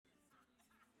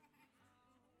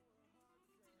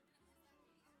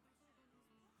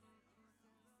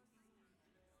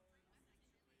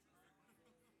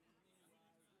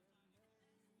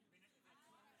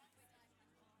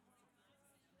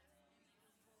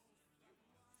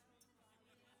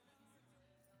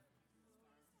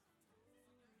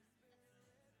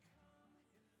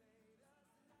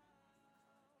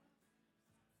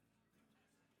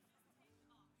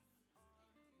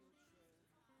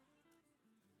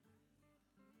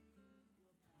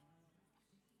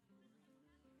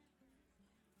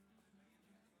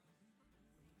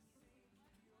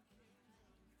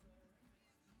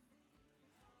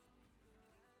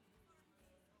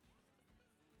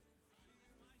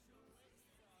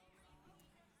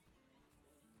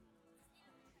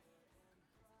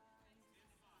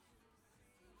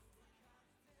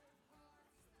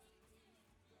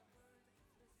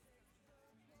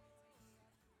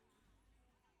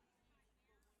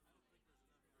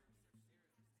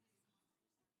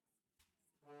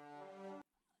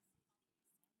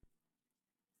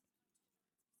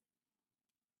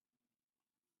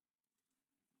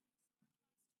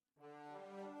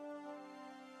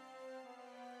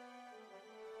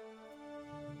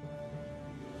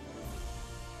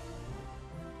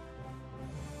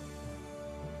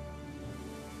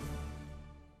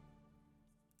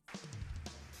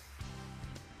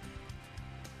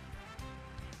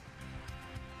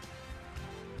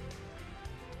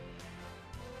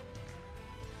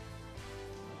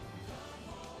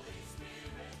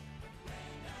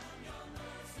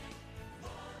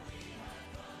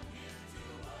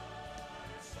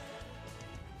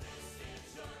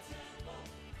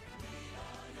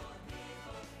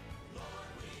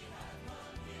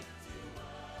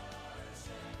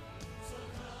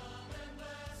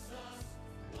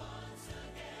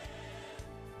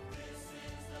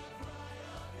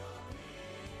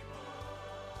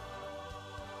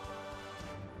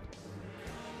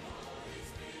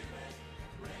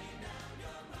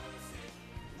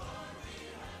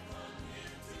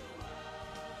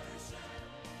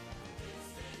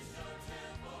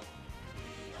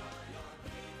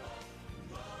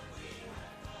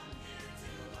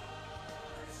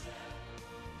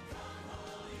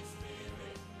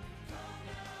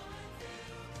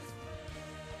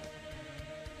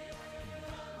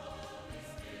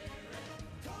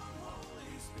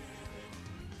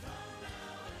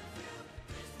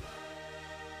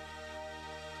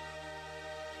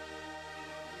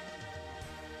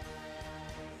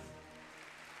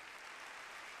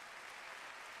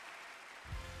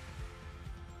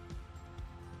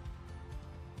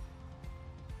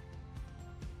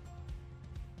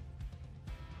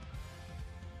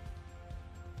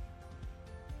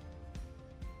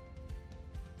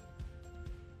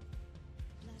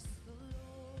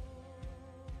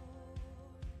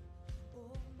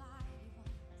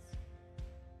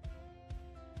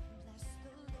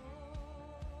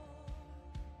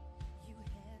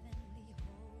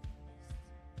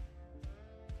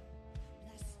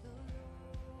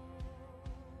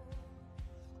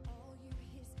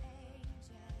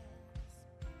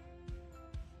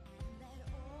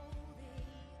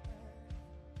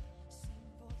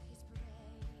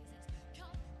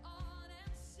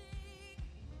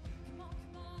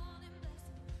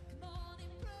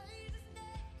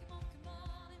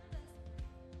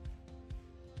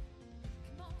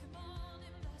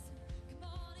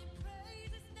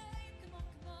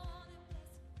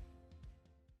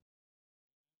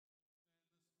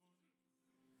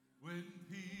when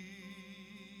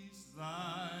peace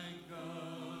like a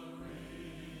river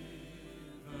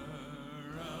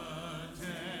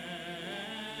attendeth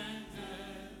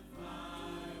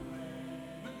my way,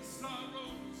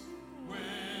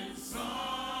 when sorrows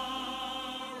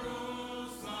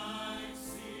like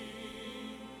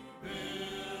sea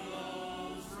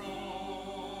billows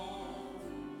roll,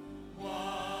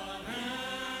 whatever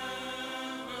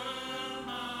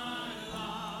my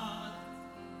lot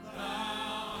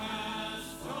thou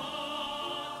hast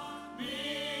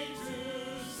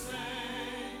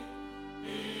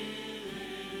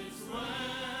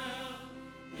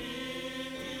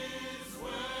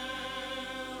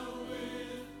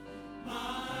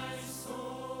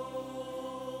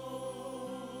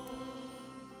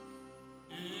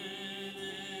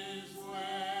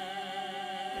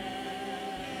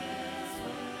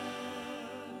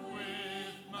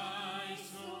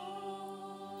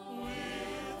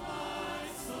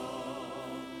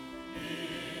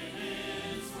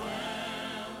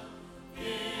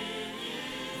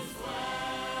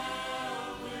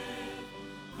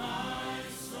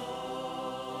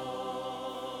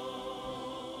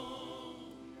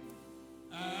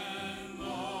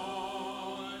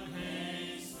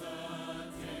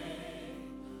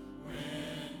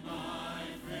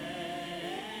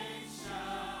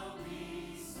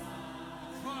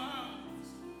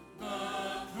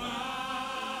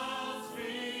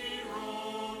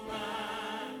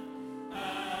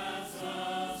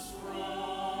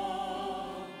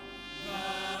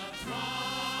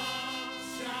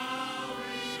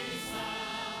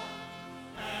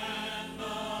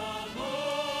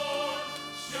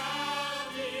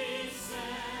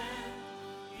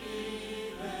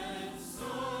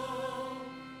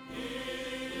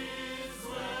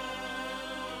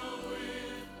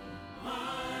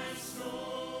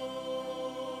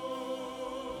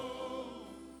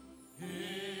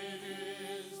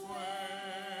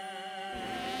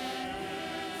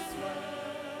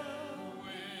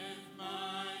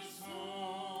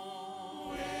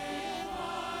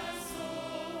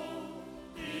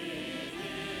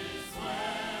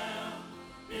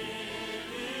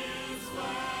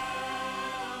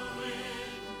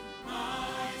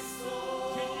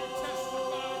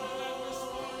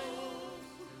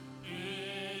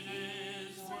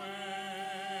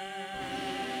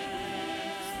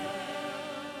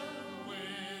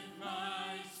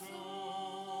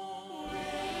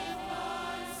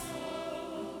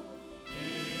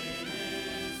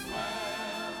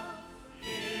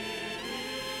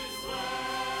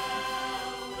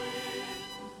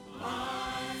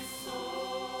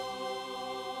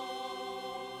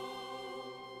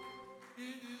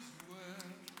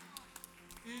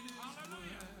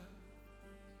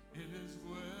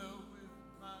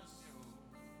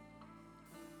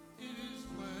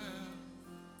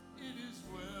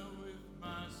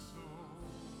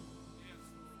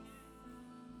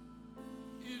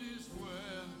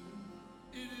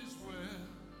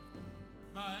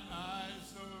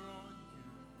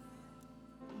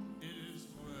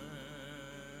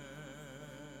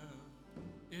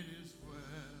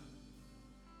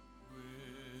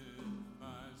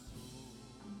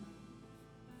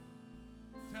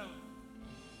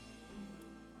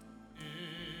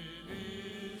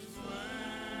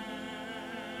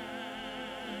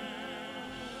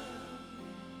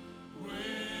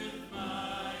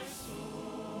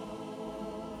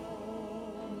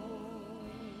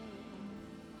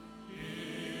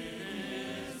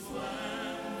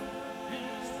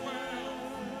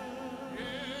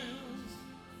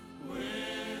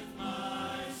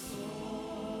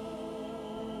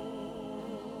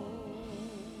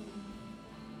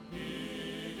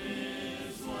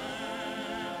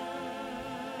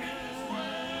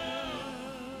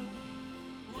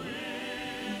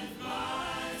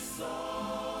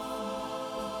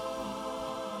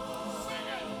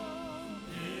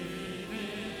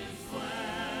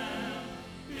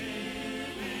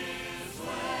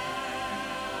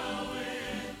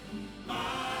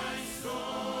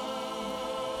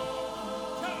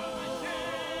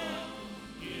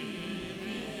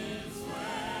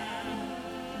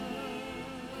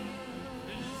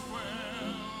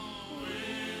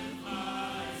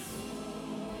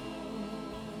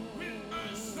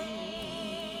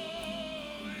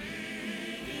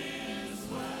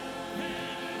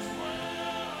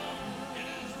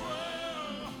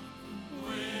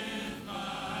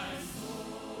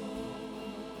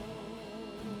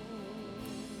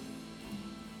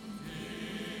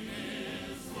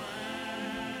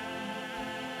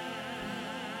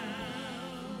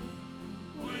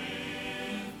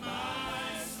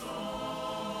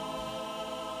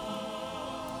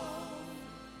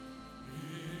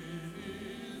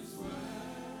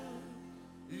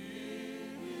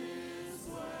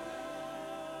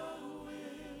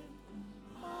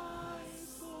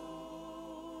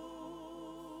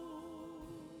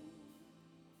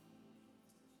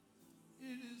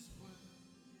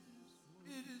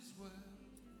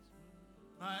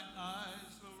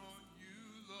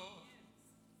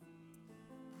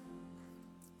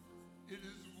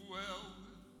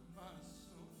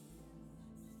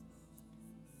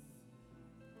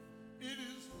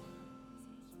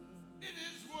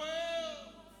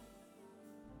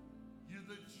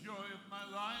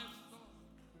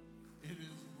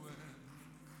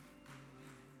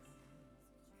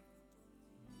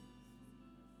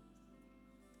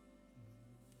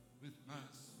my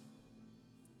soul.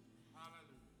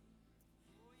 Hallelujah.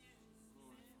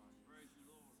 Glorify. Praise you,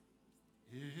 Lord.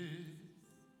 It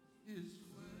is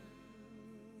well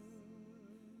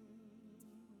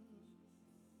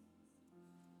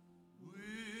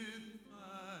with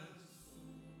my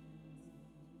soul.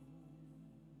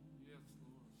 Yes,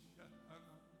 Lord.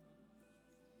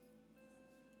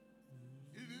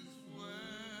 It is well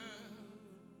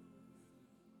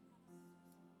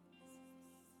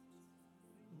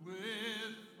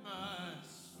with my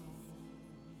soul.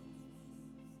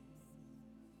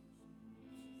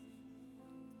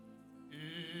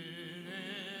 It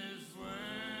is well.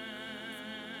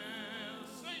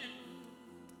 Sing it.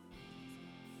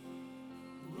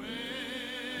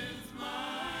 With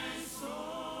my soul.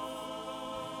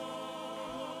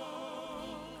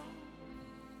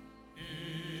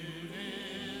 It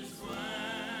is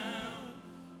well.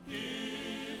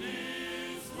 It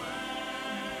is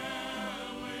well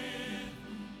with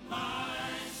my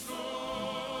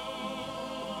soul.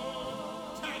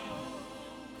 Take it.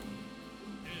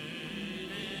 It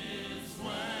is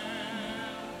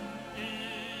well.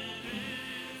 It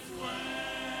is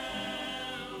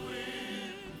well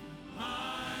with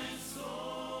my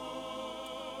soul.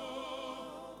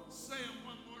 Say it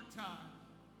one more time.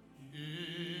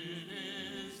 It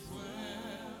is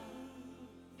well.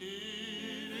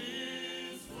 It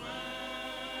is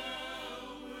well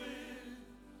with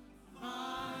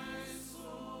my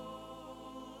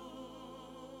soul.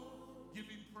 Give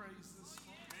him praise this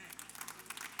morning.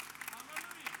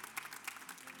 Hallelujah.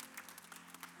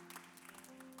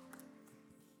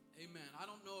 Amen. I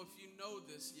don't know if you know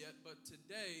this yet, but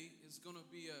today is going to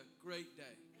be a great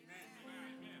day.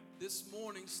 This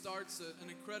morning starts an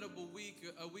incredible week,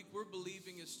 a week we're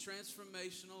believing is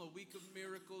transformational, a week of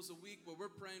miracles, a week where we're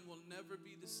praying will never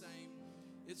be the same.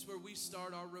 It's where we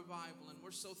start our revival, and we're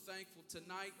so thankful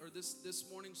tonight, or this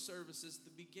morning's service is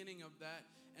the beginning of that,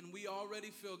 and we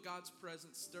already feel God's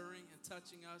presence stirring and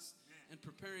touching us and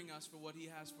preparing us for what he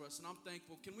has for us, and I'm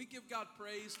thankful. Can we give God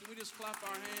praise? Can we just clap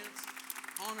our hands,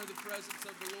 honor the presence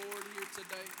of the Lord here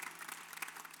today?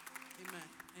 Amen.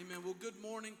 Amen. Well, good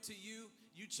morning to you.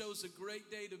 You chose a great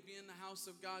day to be in the house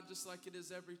of God, just like it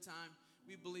is every time.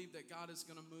 We believe that God is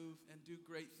going to move and do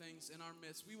great things in our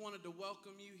midst. We wanted to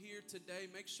welcome you here today.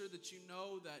 Make sure that you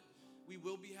know that we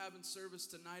will be having service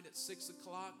tonight at 6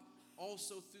 o'clock.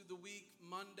 Also through the week,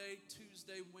 Monday,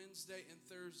 Tuesday, Wednesday, and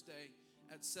Thursday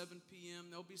at 7 p.m.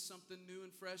 There'll be something new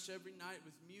and fresh every night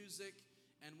with music.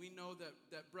 And we know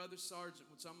that Brother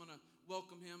Sargent, which I'm going to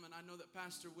welcome him, and I know that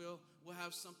Pastor will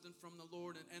have something from the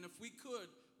Lord. And if we could,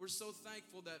 we're so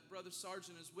thankful that Brother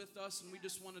Sargent is with us, and we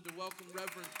just wanted to welcome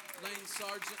Reverend Lane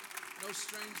Sargent, no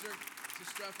stranger to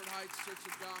Stratford Heights Church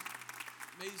of God,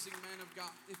 amazing man of God.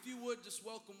 If you would, just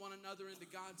welcome one another into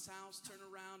God's house, turn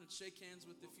around and shake hands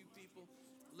with a few people,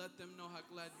 let them know how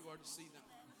glad you are to see them.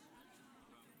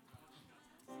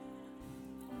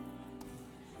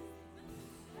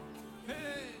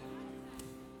 Hey,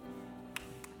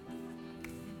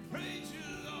 praise you,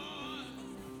 Lord.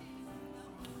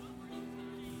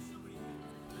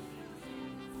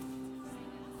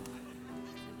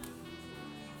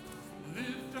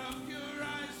 Lift up your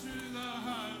eyes to the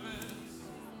harvest.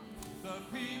 The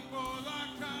people are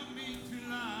coming to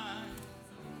life.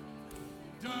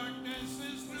 Darkness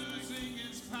is losing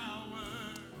its power.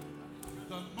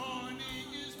 The morning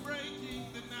is breaking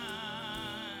the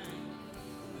night.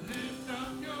 Lift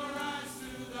up your eyes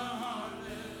to the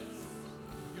harvest.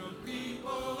 Your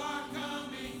people are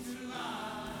coming to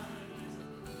life.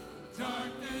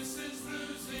 Darkness is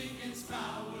losing its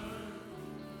power.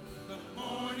 The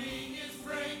morning is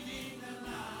breaking the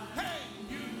night. Hey,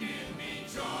 you give me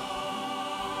joy.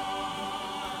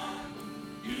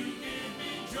 You give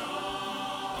me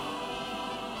joy.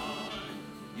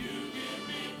 You give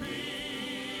me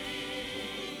peace.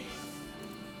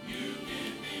 You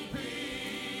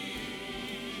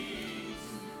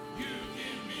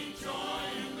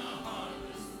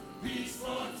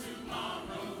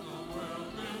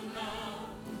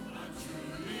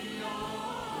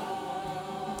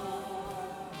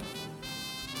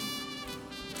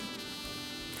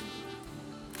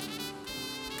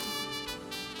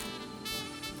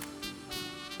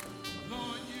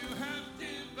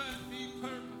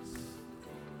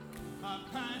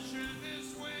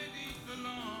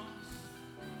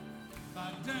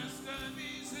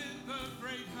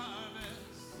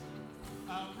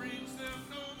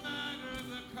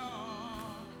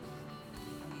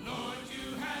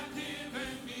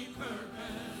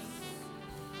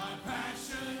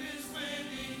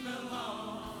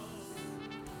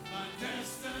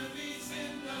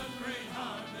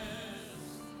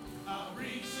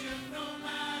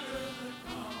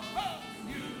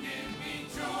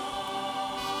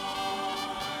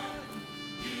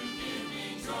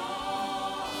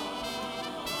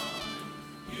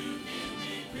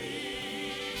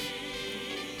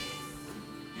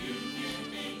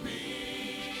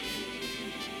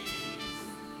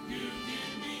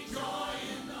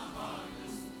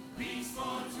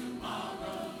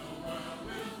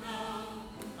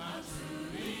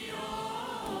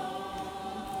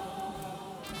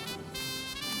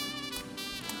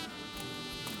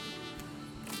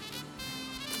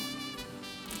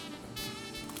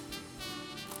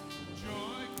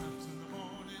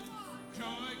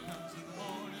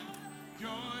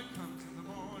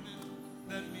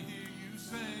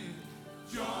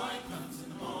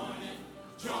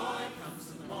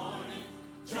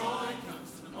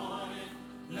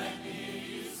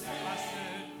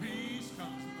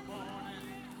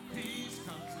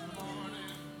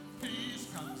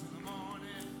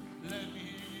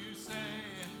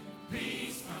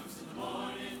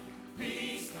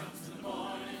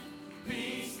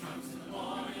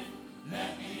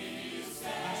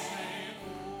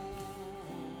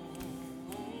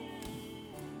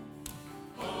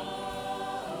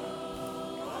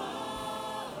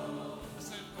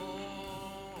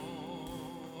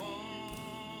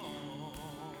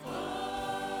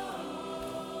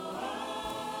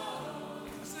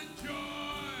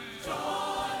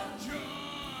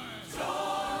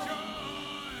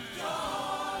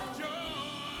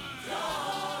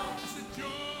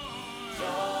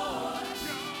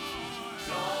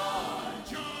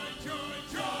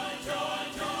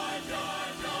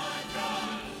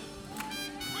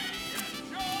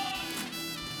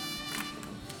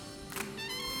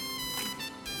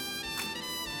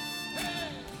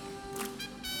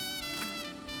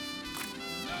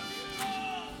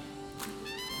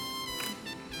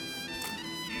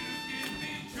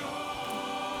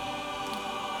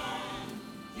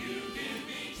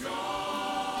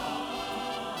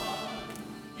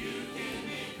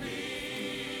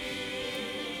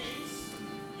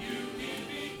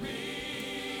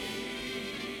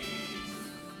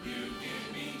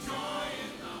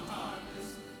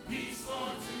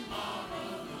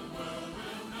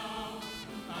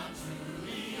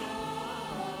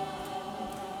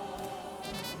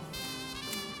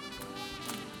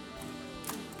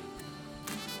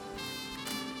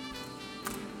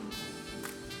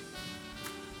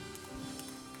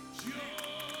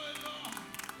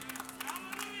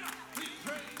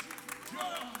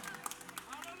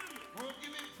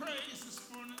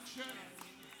church.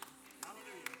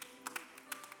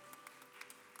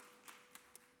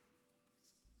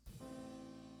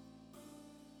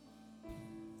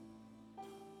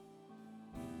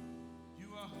 You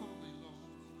are holy, Lord.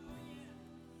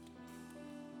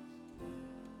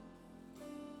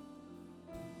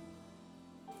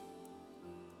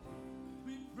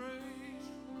 We praise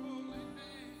your holy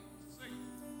name. Sing.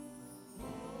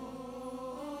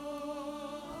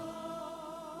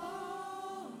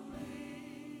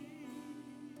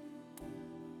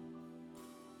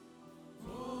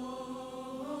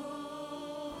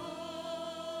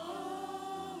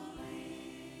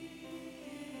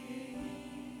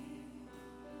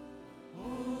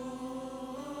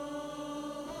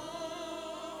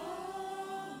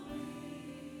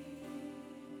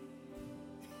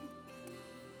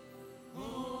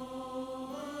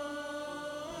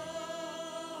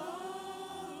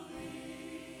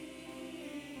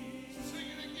 Sing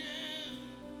it again.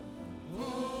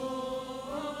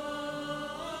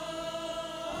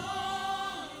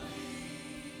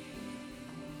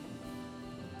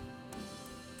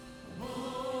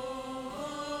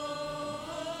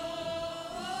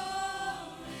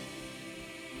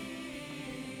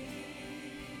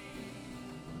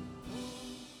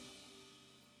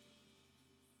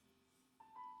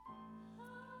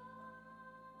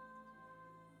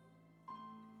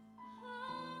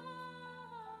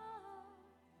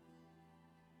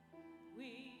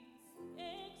 We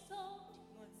exalt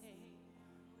your name,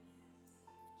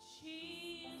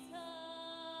 Jesus.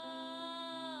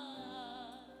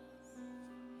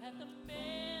 At the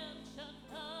mention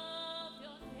of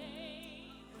your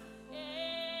name,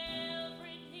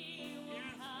 every knee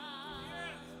will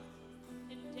bow,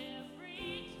 and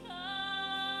every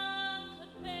tongue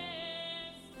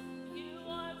confess you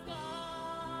are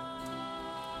God.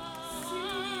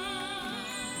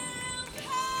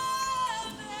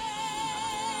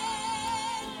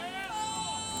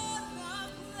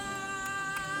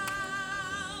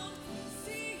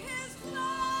 See his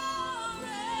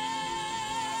glory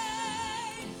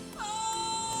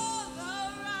all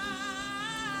around.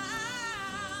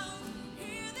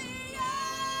 Hear the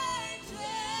angels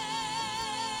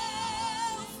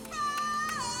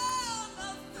round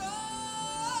the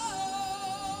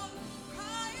throne,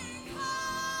 crying,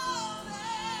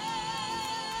 holy,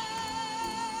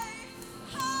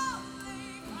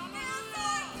 holy is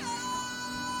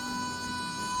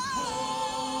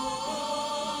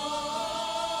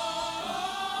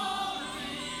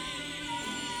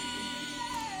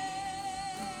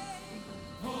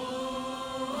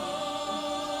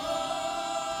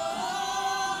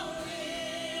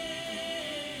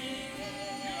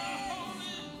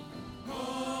our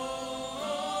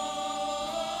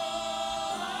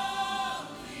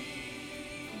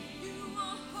You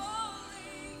are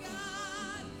holy,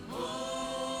 God.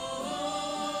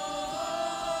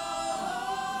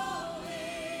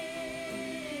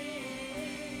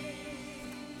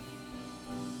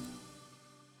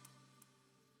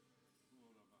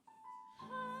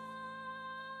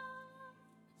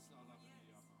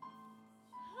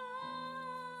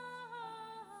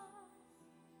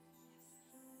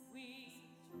 We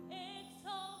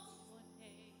exalt your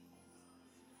name,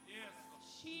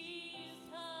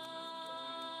 Jesus.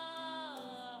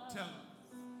 Tell him.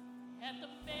 At the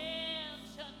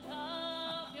mention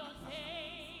of your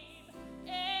name,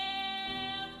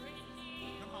 every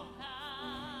knee Come will on.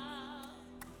 bow,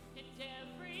 and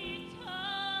every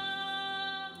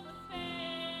tongue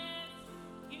confess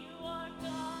you are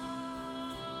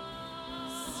God.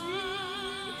 See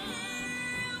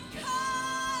him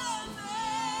coming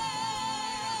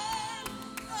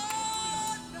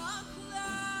on the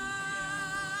cloud.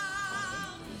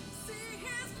 See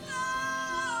his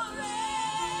glory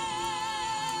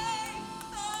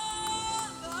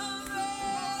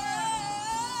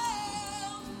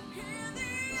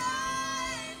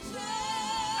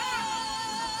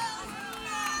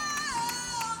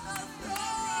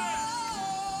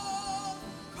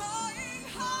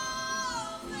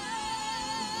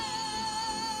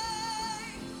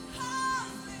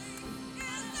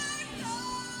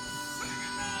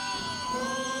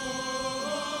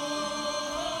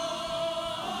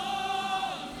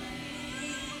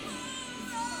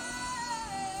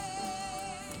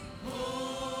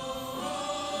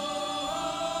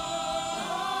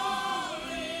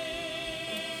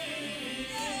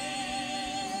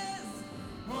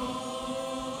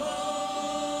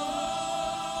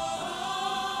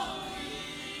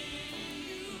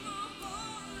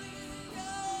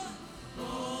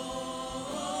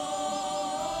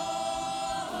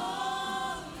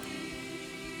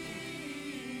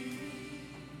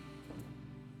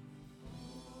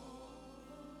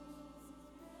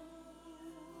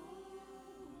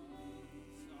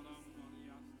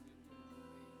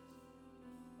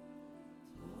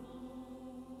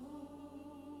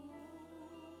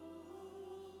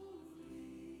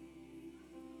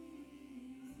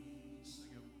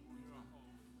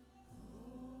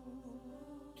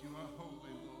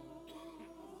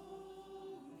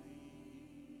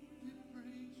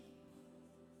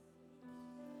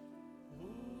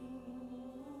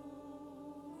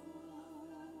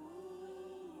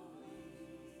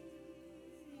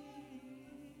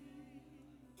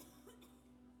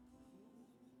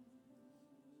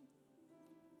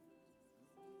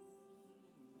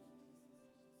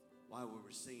while we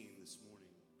were singing this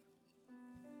morning,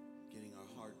 getting our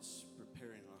hearts,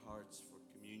 preparing our hearts for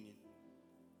communion,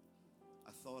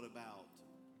 I thought about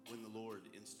when the Lord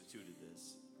instituted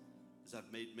this. As I've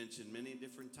made mention many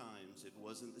different times, it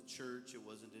wasn't the church, it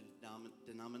wasn't a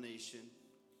denomination,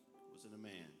 it wasn't a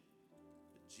man,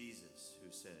 but Jesus who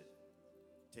said,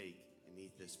 "Take and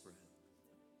eat this bread,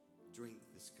 drink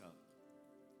this cup."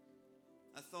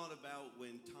 I thought about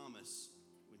when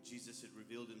Jesus had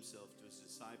revealed himself to his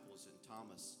disciples, and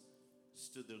Thomas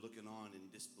stood there looking on in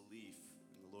disbelief,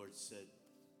 and the Lord said,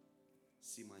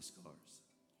 "See my scars."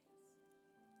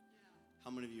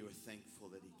 How many of you are thankful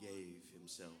that he gave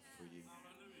himself for you?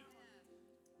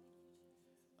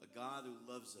 A God who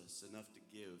loves us enough to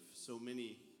give. So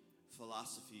many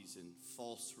philosophies and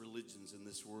false religions in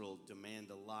this world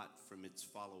demand a lot from its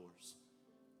followers.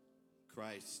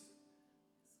 Christ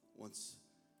wants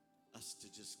us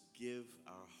to just give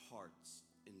our hearts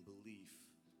in belief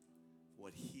for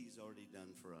what he's already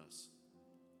done for us.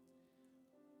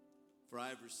 For I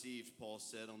have received, Paul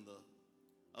said,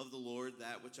 of the Lord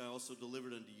that which I also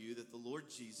delivered unto you, that the Lord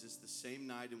Jesus, the same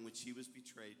night in which he was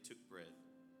betrayed, took bread.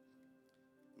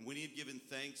 And when he had given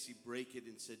thanks, he brake it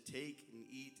and said, "Take and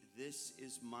eat. This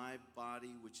is my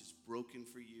body, which is broken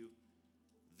for you.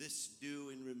 This do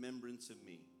in remembrance of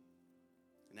me."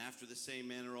 And after the same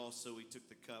manner also he took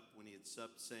the cup when he had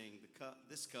supped, saying,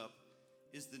 "This cup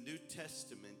is the New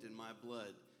Testament in my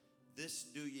blood. This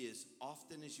do ye as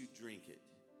often as you drink it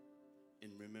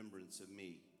in remembrance of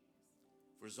me.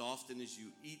 For as often as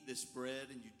you eat this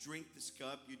bread and you drink this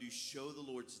cup, you do show the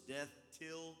Lord's death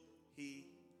till he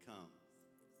come.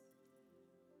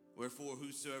 Wherefore,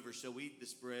 whosoever shall eat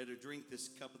this bread or drink this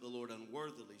cup of the Lord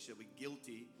unworthily shall be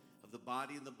guilty of the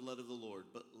body and the blood of the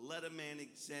Lord. But let a man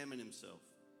examine himself,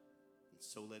 and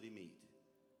so let him eat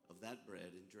of that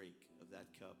bread and drink of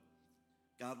that cup."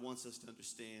 God wants us to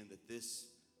understand that this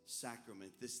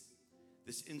sacrament, this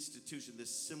institution, this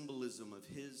symbolism of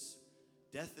his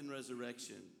death and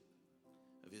resurrection,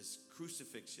 of his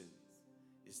crucifixion,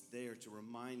 is there to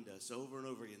remind us over and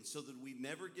over again so that we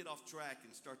never get off track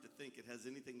and start to think it has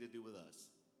anything to do with us.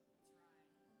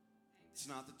 It's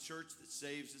not the church that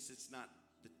saves us. It's not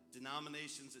the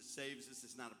denominations that saves us.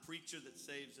 It's not a preacher that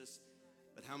saves us.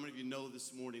 But how many of you know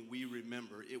this morning we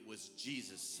remember it was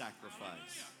Jesus'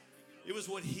 sacrifice? It was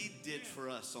what he did for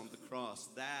us on the cross.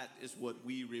 That is what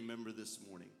we remember this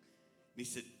morning. And he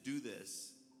said, "Do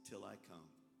this till I come."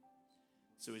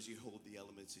 So as you hold the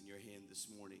elements in your hand this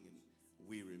morning and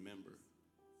we remember,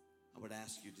 I would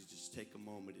ask you to just take a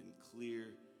moment and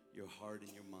clear your heart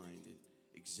and your mind and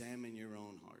examine your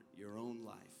own heart, your own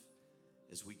life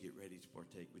as we get ready to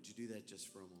partake. Would you do that just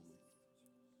for a moment?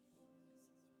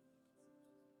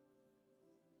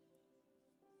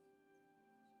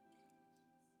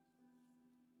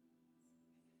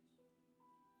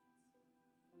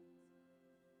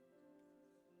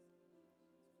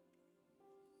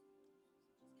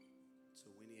 So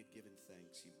when he had given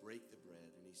thanks, he brake the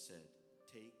bread and he said,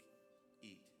 "Take,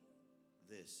 eat.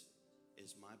 This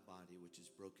is my body, which is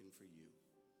broken for you.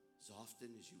 As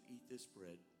often as you eat this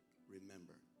bread,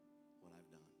 remember what I've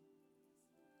done."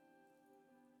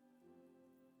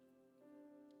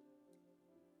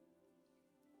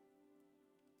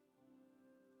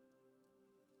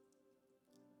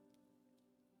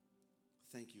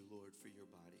 Thank you, Lord, for your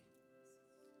body.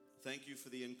 Thank you for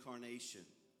the incarnation.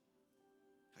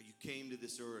 How you came to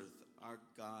this earth, our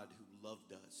God who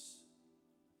loved us.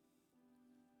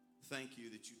 Thank you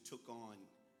that you took on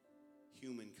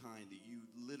humankind, that you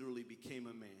literally became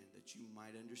a man, that you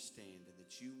might understand and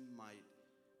that you might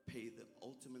pay the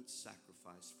ultimate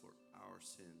sacrifice for our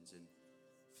sins and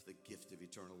for the gift of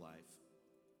eternal life.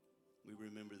 We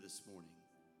remember this morning,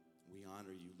 we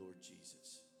honor you, Lord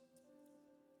Jesus.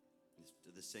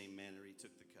 To the same manner, he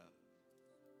took the cup.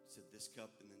 He said, "This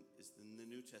cup is in the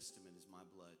New Testament is my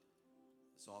blood.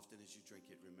 As often as you drink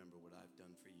it, remember what I've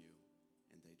done for you."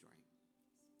 And they drank.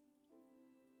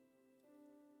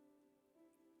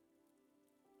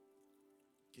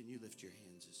 Can you lift your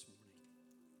hands this morning?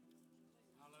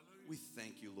 Hallelujah. We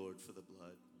thank you, Lord, for the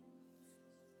blood.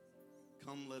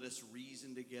 Come, let us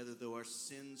reason together. Though our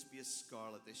sins be as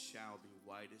scarlet, they shall be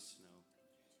white as snow.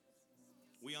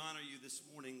 We honor you this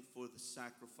morning for the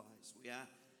sacrifice.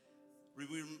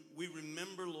 We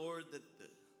remember, Lord, that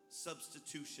the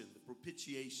substitution, the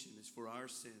propitiation is for our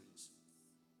sins.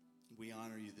 We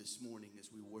honor you this morning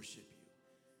as we worship you.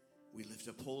 We lift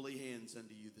up holy hands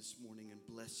unto you this morning and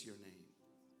bless your name.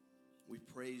 We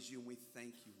praise you and we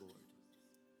thank you, Lord,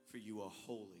 for you are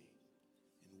holy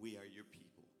and we are your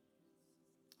people.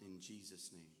 In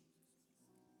Jesus' name.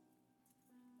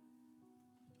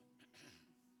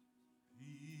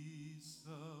 He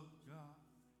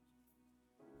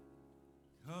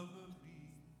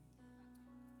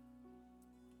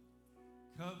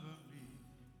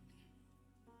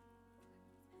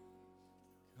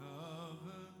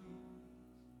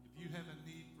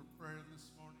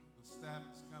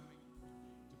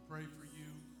pray for you.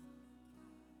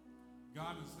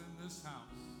 God is in this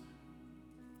house,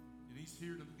 and He's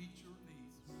here to meet your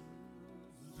needs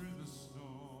through the storm.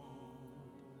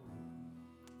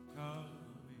 Cover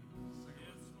me. Sing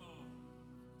it with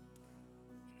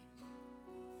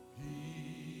me.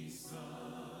 Peace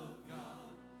of God,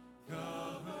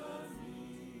 cover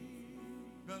me.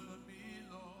 Cover me,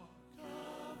 Lord.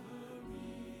 Cover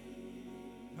me.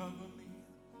 Cover me.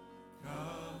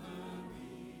 Cover me.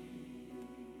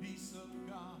 Peace of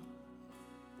God.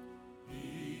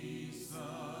 Peace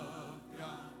of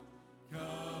God,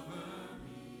 cover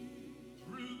me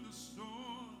through the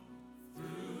storm,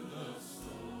 through the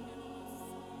storm.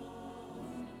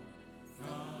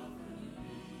 Cover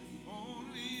me.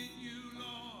 Only in you,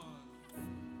 Lord.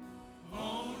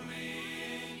 Only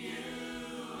in you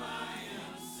I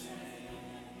am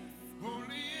safe.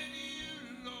 Only in you,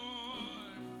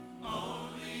 Lord.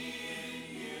 Only in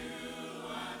you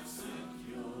I'm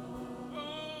secure.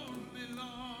 Only,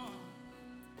 Lord.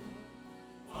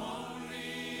 Only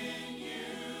in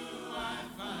you I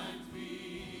find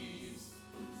peace.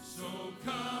 So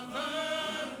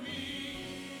cover me,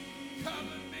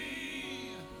 cover me,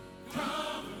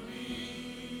 cover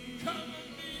me, cover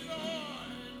me,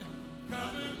 Lord.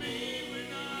 Cover me when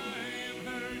I am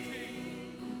hurting.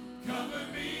 Cover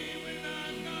me when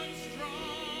I'm not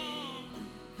strong.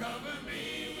 Cover me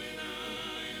when I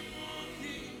am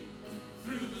walking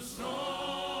through the storm.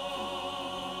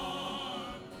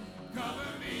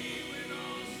 Cover me when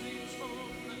all seems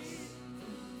hopeless.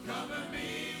 Cover me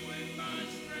when my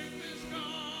strength is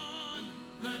gone.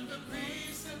 Let the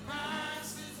peace that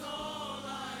passes all I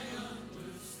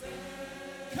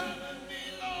understand. Cover me,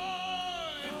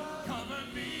 Lord. Cover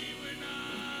me when I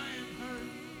am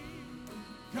hurt.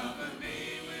 Cover me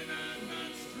when I'm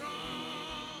not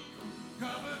strong.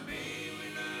 Cover me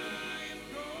when I am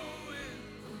going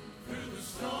through the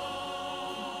storm.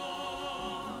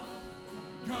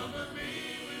 Cover me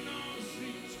when all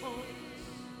seems hopeless.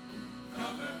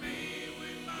 Cover me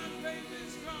when my faith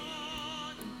is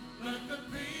gone. Let the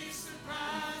peace that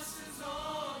passes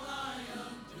all I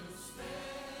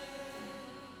understand.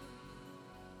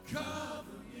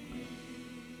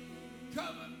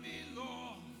 Cover me,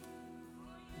 Lord.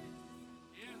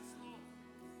 Yes, Lord.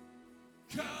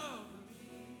 Cover me.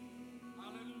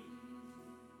 Hallelujah.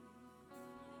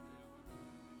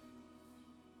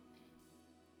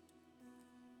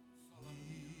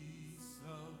 Peace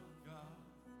of God,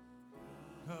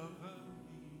 cover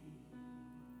me,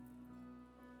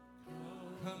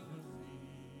 cover me,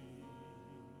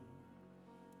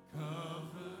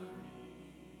 cover me.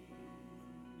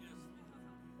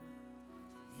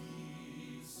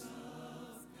 Peace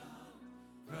of God,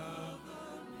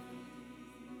 cover me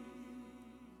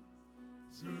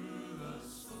through the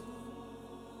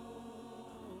storm.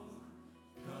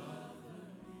 Cover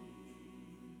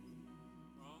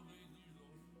me.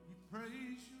 We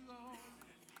praise you, Lord.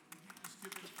 Would you just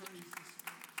give him praise this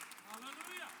morning?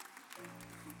 Hallelujah.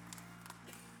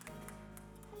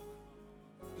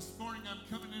 This morning I'm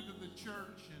coming into the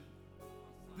church and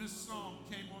this song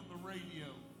came on the radio.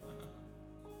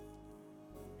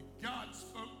 And God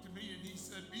spoke to me and He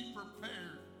said, be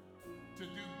prepared to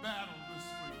do battle this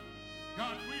week.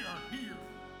 God, we are here.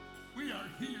 We are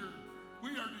here. We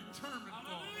are determined,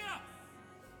 Lord.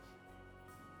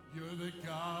 You're the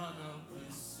God of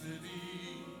this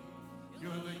city.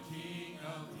 You're the King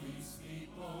of these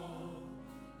people.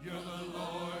 You're the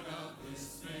Lord of this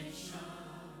nation.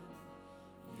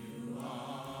 You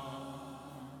are.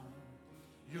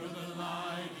 You're the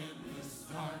light in this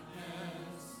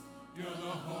darkness. You're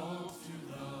the hope to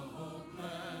the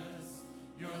hopeless.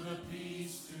 You're the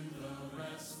peace to the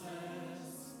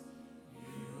restless.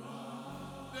 You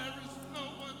are. There is no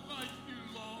one like you,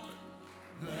 Lord.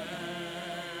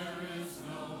 There is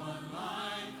no one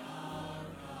like our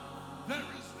God. There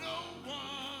is no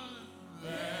one.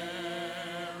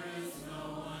 There is no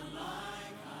one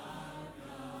like our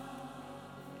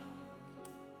God.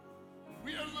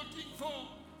 We are looking for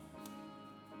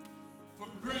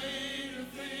greater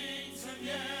things are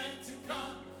yet to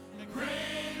come, and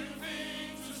greater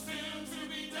things are still to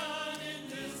be done in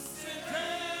this city.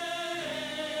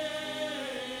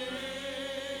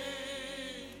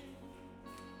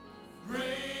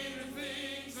 Greater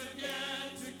things are yet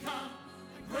to come,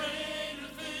 and greater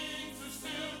things are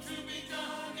still to be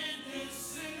done in this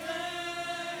city.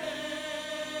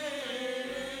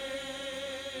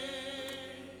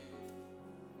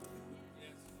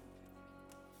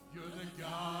 You're the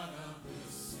God of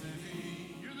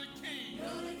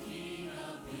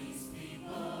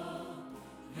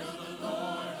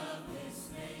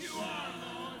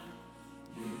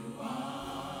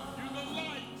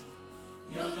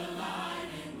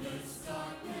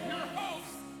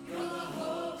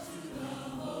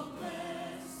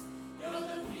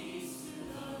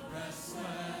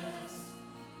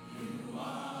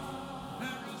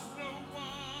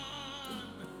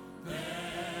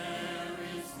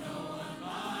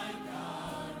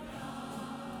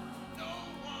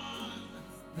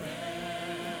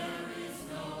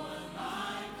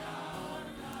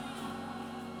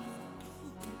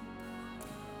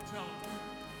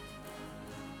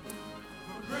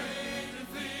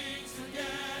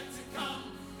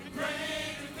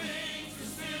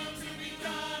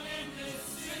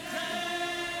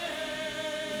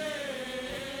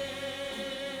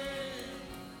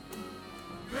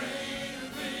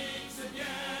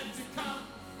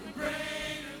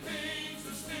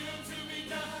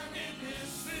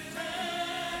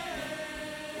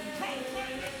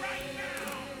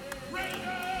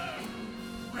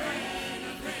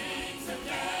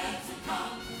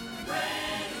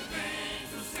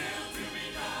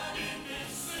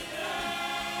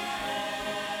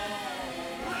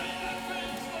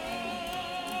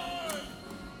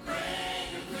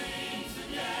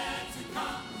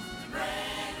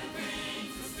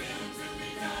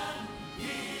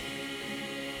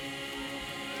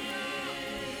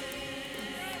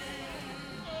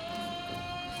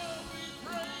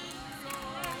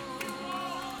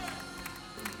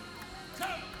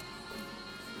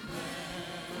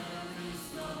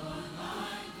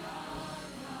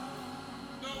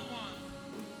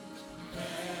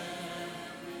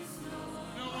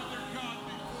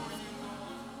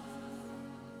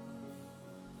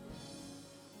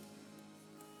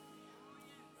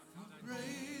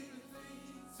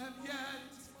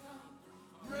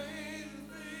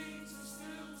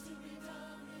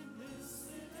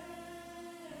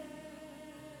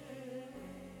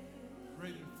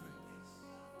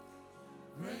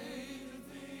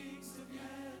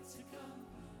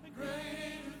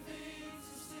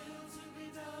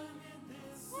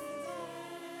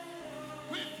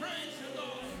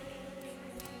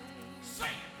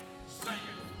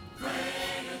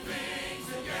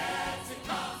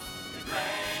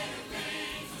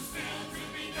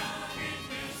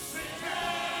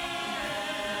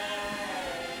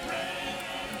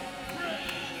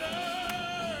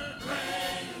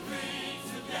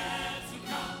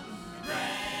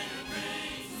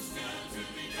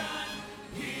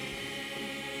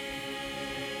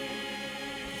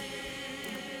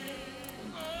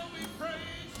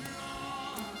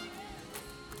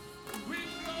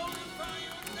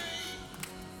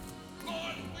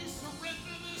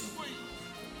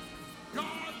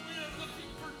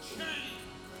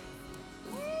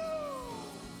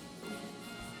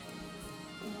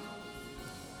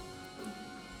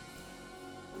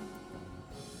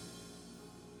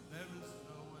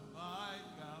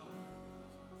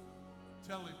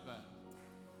Tell him that.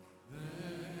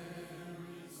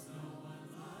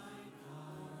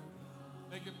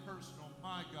 Make it personal.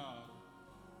 My God.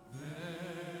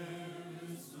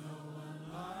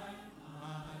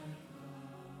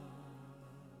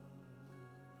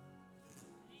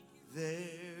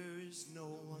 There is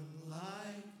no one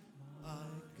like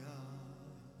our God.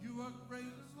 You are great,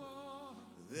 Lord.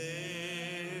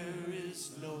 There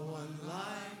is no one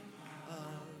like our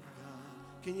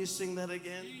God. Can you sing that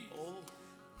again? Oh,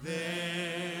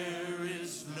 there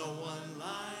is no one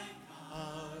like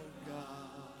our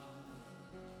God.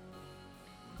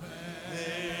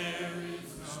 There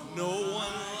is no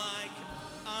one like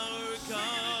our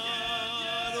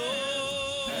God.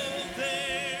 Oh,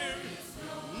 there is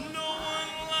no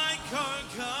one like our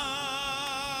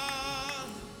God.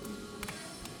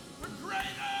 We're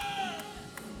greater.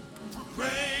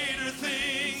 Greater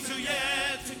things are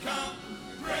yet to come.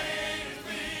 Greater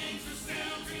things are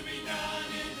still to be done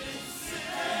in this city.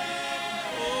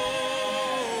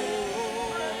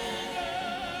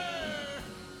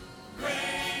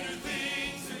 Greater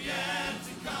things are yet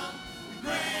to come.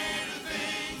 Greater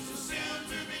things are still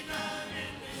to be done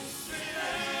in this city.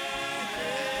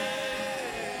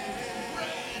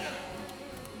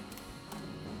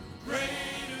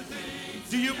 Greater things.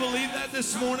 Do you believe that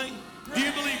this morning? Do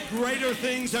you believe greater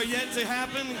things are yet to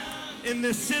happen in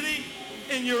this city,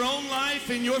 in your own life,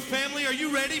 in your family? Are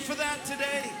you ready for that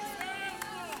today?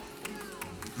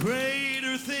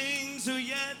 Greater things are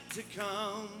yet to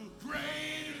come.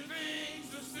 Greater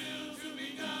things are still to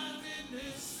be done in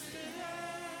this city.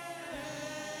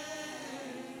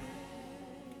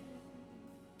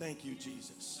 Thank you,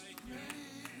 Jesus.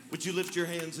 Would you lift your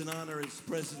hands and honor his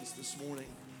presence this morning?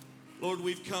 Lord,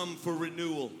 we've come for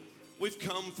renewal. We've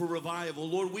come for revival.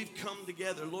 Lord, we've come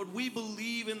together. Lord, we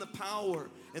believe in the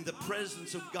power and the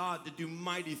presence of God to do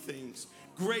mighty things,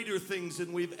 greater things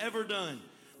than we've ever done.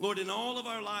 Lord, in all of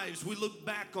our lives, we look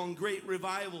back on great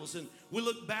revivals, and we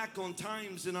look back on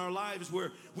times in our lives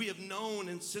where we have known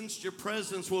and sensed your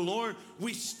presence. Well, Lord,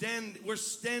 we're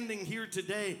standing here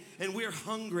today, and we're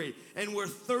hungry and we're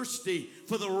thirsty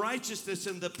for the righteousness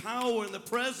and the power and the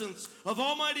presence of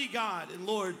Almighty God. And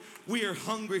Lord, we are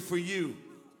hungry for you.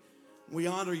 We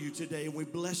honor you today and we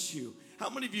bless you. How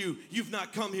many of you've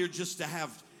not come here just to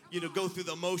have, go through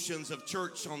the motions of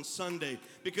church on Sunday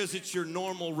because it's your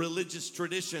normal religious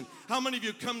tradition? How many of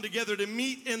you come together to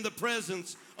meet in the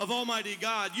presence of Almighty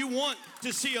God? You want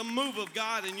to see a move of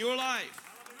God in your life.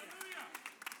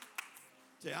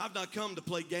 Say, I've not come to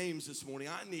play games this morning.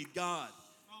 I need God.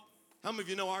 How many of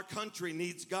you know our country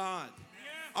needs God?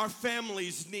 Our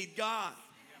families need God.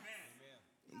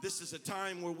 This is a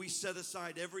time where we set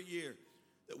aside every year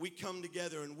that we come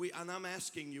together, and I'm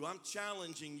asking you, I'm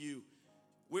challenging you.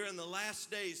 We're in the last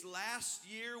days. Last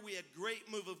year we had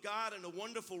great move of God and a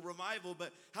wonderful revival,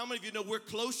 but how many of you know we're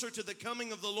closer to the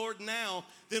coming of the Lord now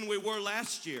than we were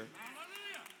last year?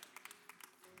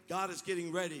 God is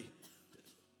getting ready to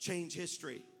change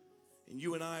history, and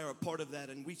you and I are a part of that,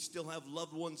 and we still have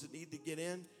loved ones that need to get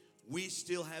in. We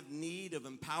still have need of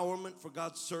empowerment for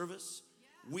God's service.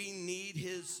 We need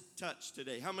his touch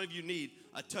today. How many of you need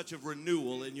a touch of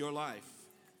renewal in your life?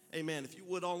 Amen. If you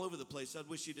would, all over the place, I'd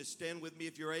wish you to stand with me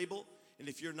if you're able. And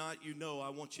if you're not, I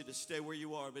want you to stay where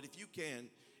you are. But if you can,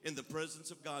 in the presence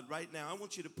of God right now, I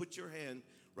want you to put your hand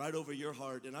right over your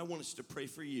heart, and I want us to pray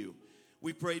for you.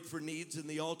 We prayed for needs in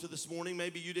the altar this morning.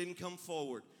 Maybe you didn't come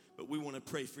forward, but we want to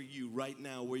pray for you right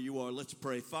now where you are. Let's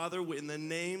pray. Father, in the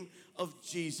name of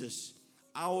Jesus,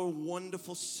 our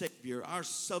wonderful Savior, our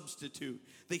substitute,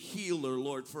 the healer,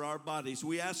 Lord, for our bodies,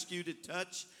 we ask you to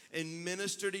touch and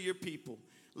minister to your people.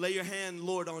 Lay your hand,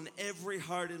 Lord, on every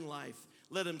heart in life.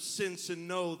 Let them sense and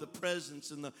know the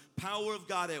presence and the power of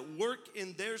God at work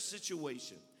in their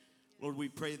situation. Lord, we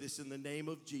pray this in the name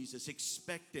of Jesus,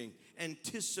 expecting,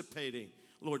 anticipating,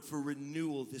 Lord, for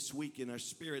renewal this week in our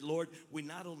spirit. Lord, we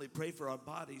not only pray for our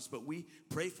bodies, but we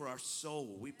pray for our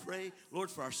soul. We pray,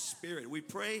 Lord, for our spirit. We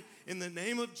pray in the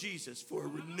name of Jesus for a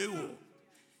renewal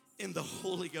in the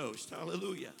Holy Ghost.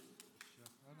 Hallelujah.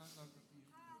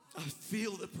 I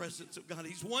feel the presence of God.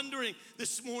 He's wondering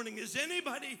this morning, is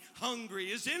anybody hungry?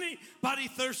 Is anybody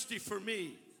thirsty for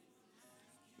me?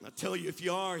 And I tell you, if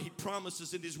you are, he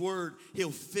promises in his word, he'll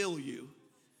fill you.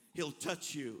 He'll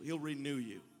touch you. He'll renew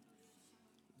you.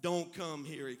 Don't come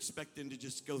here expecting to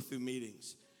just go through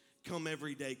meetings. Come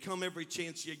every day. Come every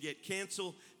chance you get.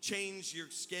 Cancel, change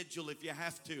your schedule if you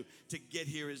have to get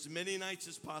here as many nights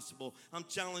as possible. I'm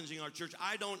challenging our church.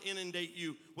 I don't inundate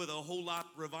you with a whole lot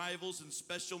of revivals and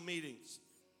special meetings.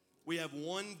 We have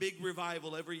one big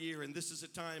revival every year, and this is a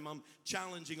time I'm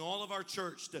challenging all of our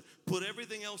church to put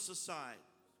everything else aside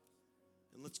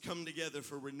And let's come together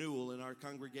for renewal in our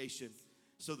congregation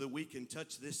so that we can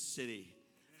touch this city.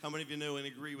 How many of you know and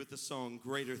agree with the song,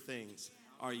 Greater Things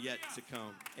Are Yet to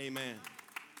Come? Amen.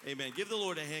 Amen. Give the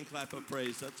Lord a hand clap of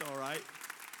praise. That's all right.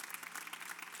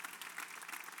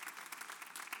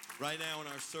 Right now in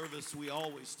our service, we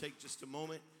always take just a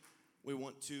moment. We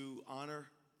want to honor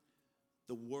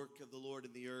the work of the Lord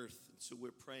in the earth. And so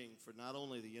we're praying for not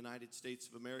only the United States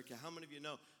of America. How many of you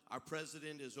know our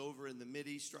president is over in the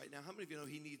Mideast right now? How many of you know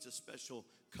he needs a special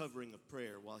covering of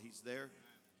prayer while he's there?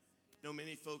 You know,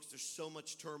 many folks, there's so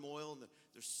much turmoil and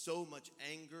there's so much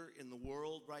anger in the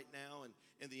world right now. And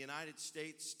in the United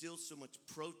States, still so much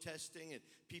protesting and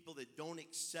people that don't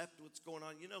accept what's going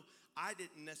on. You know, I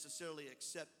didn't necessarily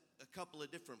accept a couple of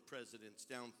different presidents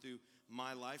down through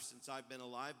my life since I've been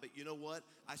alive. But you know what?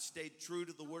 I stayed true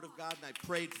to the Word of God and I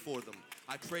prayed for them.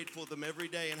 I prayed for them every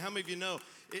day. And how many of you know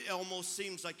it almost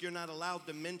seems like you're not allowed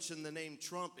to mention the name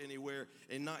Trump anywhere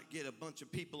and not get a bunch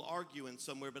of people arguing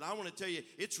somewhere. But I want to tell you,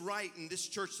 it's right in this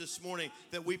church this morning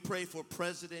that we pray for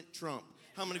President Trump.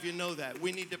 How many of you know that?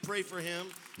 We need to pray for him.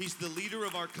 He's the leader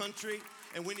of our country.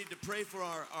 And we need to pray for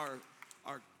our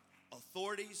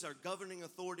authorities, our governing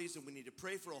authorities. And we need to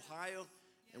pray for Ohio.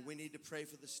 And we need to pray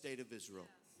for the state of Israel.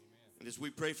 And as we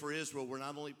pray for Israel, we're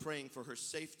not only praying for her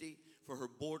safety, for her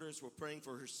borders, we're praying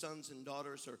for her sons and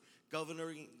daughters, her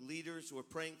governing leaders, we're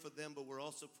praying for them, but we're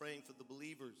also praying for the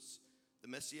believers, the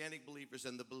Messianic believers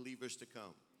and the believers to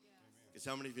come. Because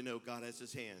how many of you know God has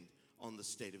his hand on the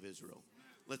state of Israel?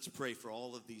 Let's pray for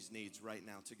all of these needs right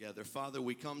now together. Father,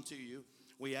 we come to you.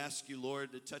 We ask you,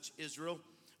 Lord, to touch Israel.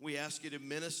 We ask you to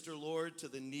minister, Lord, to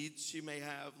the needs she may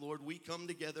have. Lord, we come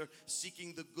together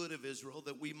seeking the good of Israel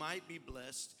that we might be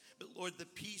blessed. But, Lord, the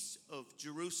peace of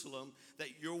Jerusalem,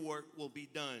 that your work will be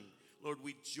done. Lord,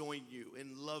 we join you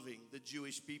in loving the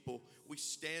Jewish people. We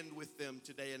stand with them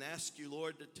today and ask you,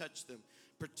 Lord, to touch them.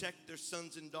 Protect their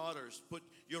sons and daughters. Put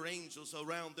your angels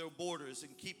around their borders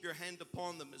and keep your hand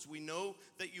upon them as we know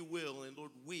that you will. And,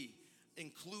 Lord, we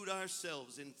include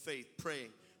ourselves in faith praying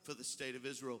for the state of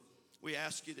Israel. We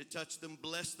ask you to touch them,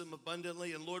 bless them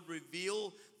abundantly, and Lord,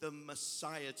 reveal the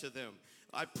Messiah to them.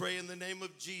 I pray in the name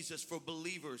of Jesus for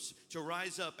believers to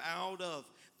rise up out of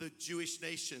the Jewish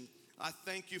nation. I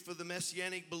thank you for the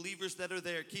Messianic believers that are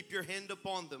there. Keep your hand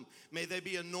upon them. May they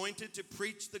be anointed to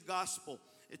preach the gospel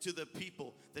to the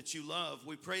people that you love.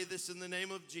 We pray this in the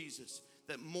name of Jesus,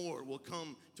 that more will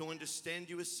come to understand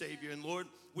you as Savior. And Lord,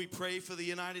 we pray for the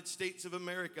United States of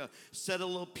America.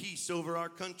 Settle a peace over our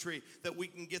country that we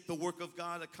can get the work of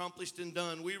God accomplished and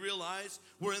done. We realize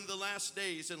we're in the last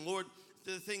days, and Lord,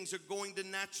 the things are going to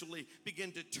naturally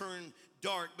begin to turn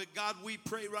dark. But God, we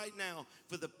pray right now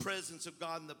for the presence of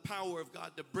God and the power of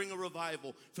God to bring a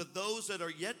revival for those that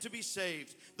are yet to be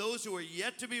saved, those who are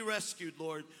yet to be rescued,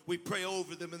 Lord. We pray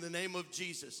over them in the name of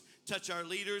Jesus. Touch our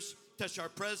leaders, touch our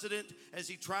president as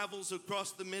he travels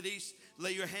across the Mideast.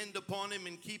 Lay your hand upon him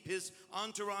and keep his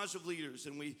entourage of leaders.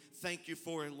 And we thank you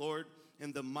for it, Lord,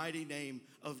 in the mighty name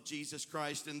of Jesus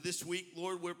Christ. And this week,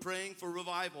 Lord, we're praying for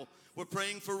revival. We're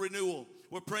praying for renewal.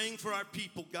 We're praying for our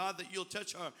people, God, that you'll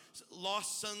touch our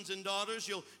lost sons and daughters.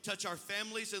 You'll touch our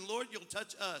families. And, Lord, you'll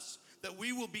touch us, that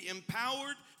we will be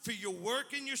empowered for your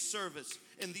work and your service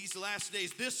in these last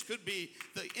days. This could be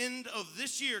the end of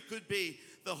this year, could be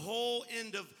the whole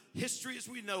end of history as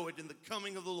we know it, and the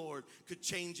coming of the Lord could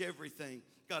change everything.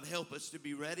 God, help us to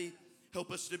be ready.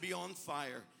 Help us to be on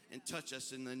fire, and touch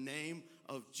us in the name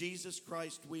of Jesus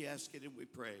Christ. We ask it and we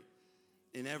pray.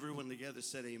 And everyone together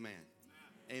said amen.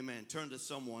 Amen. Turn to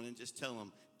someone and just tell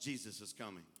them Jesus is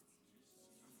coming.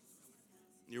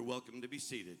 You're welcome to be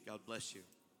seated. God bless you.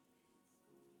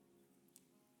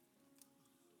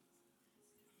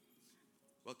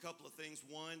 Well, a couple of things.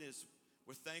 One is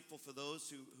we're thankful for those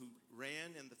who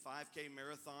ran in the 5K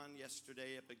marathon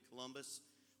yesterday up in Columbus.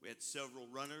 We had several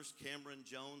runners. Cameron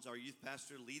Jones, our youth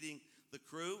pastor, leading the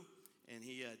crew, and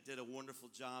he did a wonderful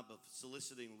job of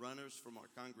soliciting runners from our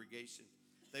congregation.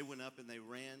 They went up and they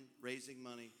ran, raising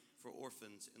money for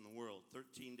orphans in the world,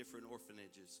 13 different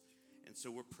orphanages. And so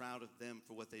we're proud of them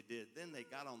for what they did. Then they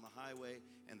got on the highway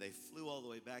and they flew all the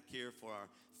way back here for our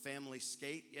family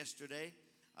skate yesterday.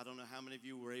 I don't know how many of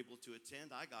you were able to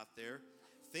attend. I got there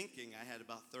thinking I had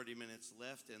about 30 minutes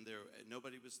left, and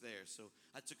nobody was there. So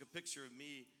I took a picture of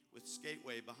me with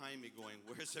Skateway behind me going,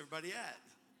 where's everybody at?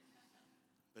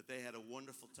 But they had a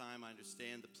wonderful time. I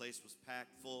understand the place was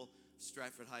packed full.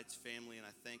 Stratford Heights family, and I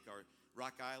thank our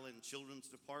Rock Island Children's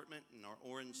Department and our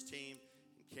Orange team,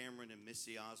 and Cameron and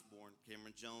Missy Osborne,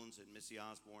 Cameron Jones and Missy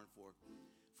Osborne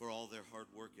for all their hard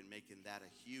work in making that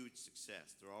a huge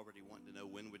success. They're already wanting to know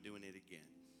when we're doing it again.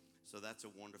 So that's a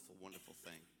wonderful, wonderful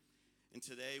thing. And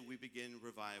today we begin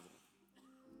revival.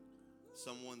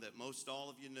 Someone that most all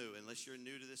of you knew, unless you're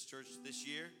new to this church this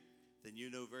year, then you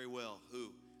know very well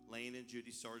who Lane and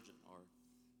Judy Sargent are.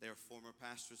 They are former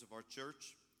pastors of our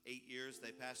church. 8 years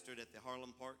they pastored at the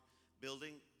Harlem Park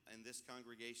building in this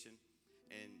congregation,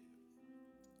 and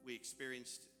we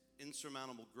experienced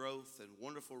insurmountable growth and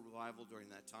wonderful revival during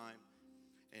that time.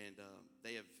 And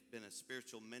they have been a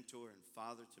spiritual mentor and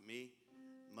father to me,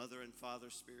 mother and father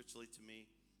spiritually to me.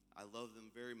 I love them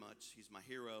very much. He's my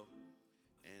hero,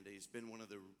 and he's been one of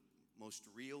the most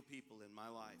real people in my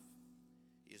life.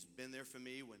 He has been there for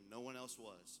me when no one else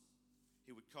was.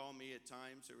 He would call me at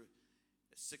times.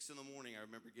 At 6 in the morning, I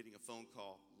remember getting a phone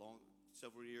call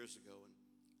several years ago,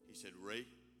 and he said, "Ray."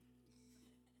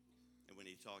 And when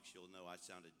he talks, you'll know I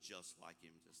sounded just like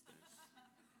him just then.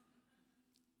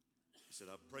 He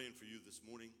said, "I'm praying for you this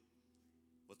morning.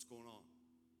 What's going on?"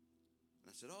 And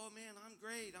I said, "Oh, man, I'm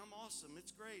great. I'm awesome.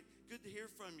 It's great. Good to hear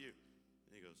from you."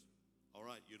 And he goes, "All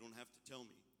right, you don't have to tell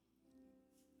me,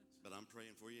 but I'm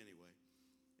praying for you anyway."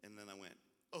 And then I went,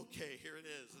 "Okay, here it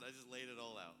is." And I just laid it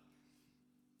all out.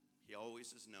 He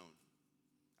always has known.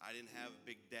 I didn't have a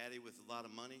big daddy with a lot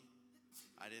of money.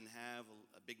 I didn't have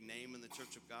a big name in the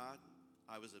Church of God.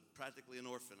 I was practically an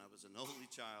orphan. I was an only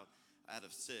child out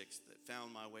of 6 that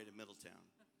found my way to Middletown.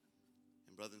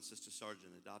 And Brother and Sister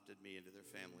Sargent adopted me into their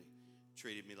family,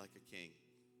 treated me like a king.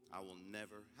 I will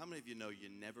never, how many of you know you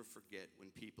never forget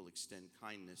when people extend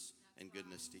kindness and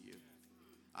goodness to you?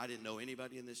 I didn't know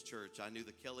anybody in this church. I knew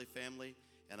the Kelly family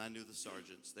and I knew the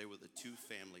Sargents. They were the 2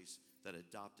 families that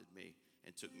adopted me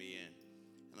and took me in.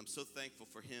 And I'm so thankful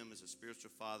for him as a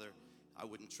spiritual father. I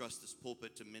wouldn't trust this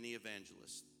pulpit to many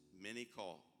evangelists. Many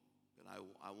call, but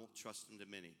I won't trust them to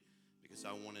many, because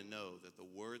I want to know that the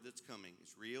word that's coming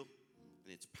is real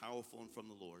and it's powerful and from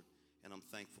the Lord. And I'm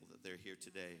thankful that they're here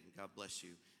today. And God bless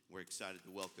you. We're excited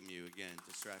to welcome you again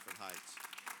to Stratford Heights.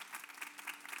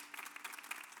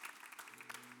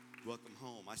 Welcome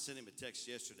home. I sent him a text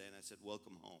yesterday and I said,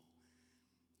 "Welcome home,"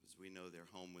 because we know they're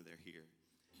home when they're here.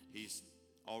 He's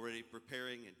already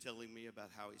preparing and telling me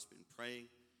about how he's been praying,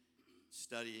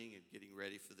 studying, and getting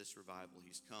ready for this revival.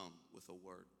 He's come with a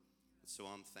word. And so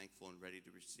I'm thankful and ready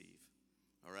to receive.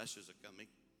 Our ushers are coming.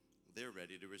 They're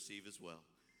ready to receive as well.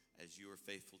 As you are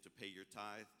faithful to pay your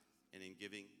tithe, and in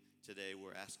giving today,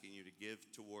 we're asking you to give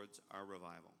towards our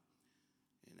revival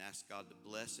and ask God to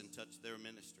bless and touch their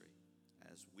ministry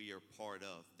as we are part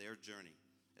of their journey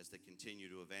as they continue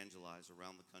to evangelize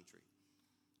around the country.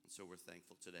 And so we're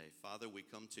thankful today. Father, we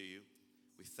come to you.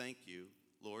 We thank you,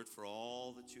 Lord, for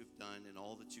all that you've done and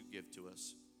all that you give to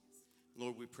us.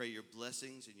 Lord, we pray your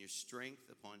blessings and your strength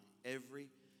upon every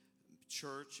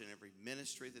church and every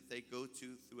ministry that they go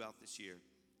to throughout this year.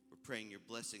 We're praying your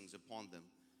blessings upon them.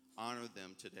 Honor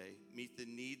them today. Meet the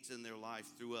needs in their life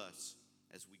through us.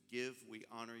 As we give, we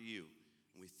honor you.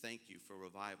 And we thank you for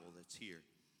revival that's here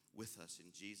with us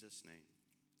in Jesus' name.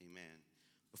 Amen.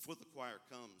 Before the choir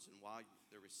comes and while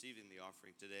they're receiving the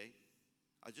offering today,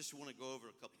 I just want to go over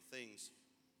a couple things.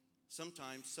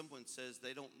 Sometimes someone says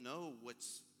they don't know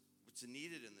what's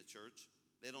needed in the church.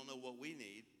 They don't know what we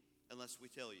need unless we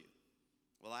tell you.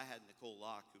 Well, I had Nicole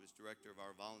Locke, who is director of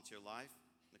our volunteer life.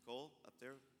 Nicole, up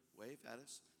there, wave at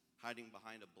us, hiding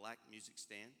behind a black music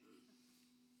stand.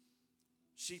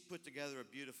 She put together a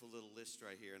beautiful little list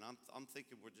right here, and I'm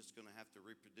thinking we're just going to have to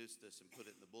reproduce this and put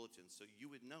it in the bulletin so you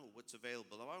would know what's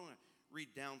available. I want to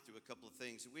read down through a couple of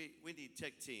things. We need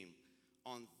tech team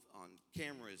on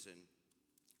cameras and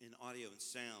in audio and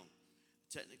sound,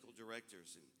 technical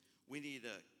directors, and we need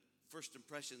first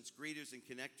impressions, greeters, and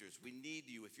connectors. We need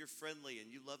you. If you're friendly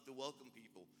and you love to welcome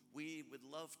people, we would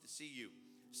love to see you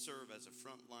serve as a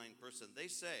frontline person. They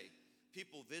say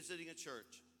people visiting a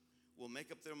church will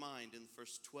make up their mind in the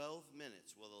first 12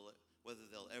 minutes whether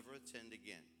they'll ever attend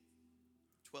again.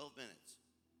 12 minutes.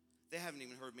 They haven't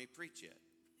even heard me preach yet.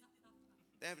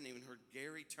 They haven't even heard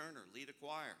Gary Turner lead a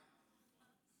choir.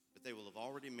 But they will have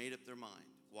already made up their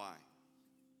mind. Why?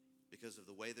 Because of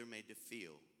the way they're made to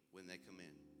feel when they come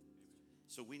in.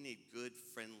 So we need good,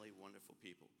 friendly, wonderful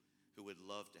people who would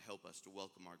love to help us to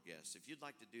welcome our guests. If you'd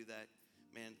like to do that,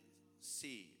 man,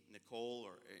 see Nicole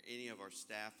or any of our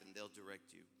staff and they'll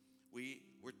direct you.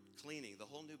 We're cleaning. The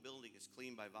whole new building is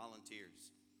cleaned by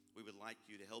volunteers. We would like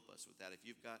you to help us with that. If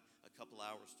you've got a couple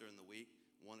hours during the week,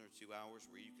 1 or 2 hours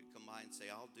where you could come by and say,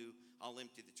 I'll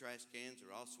empty the trash cans,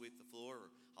 or I'll sweep the floor, or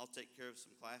I'll take care of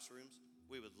some classrooms,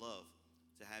 we would love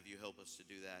to have you help us to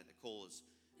do that. Nicole is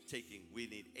we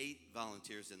need 8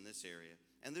 volunteers in this area.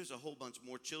 And there's a whole bunch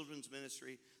more. Children's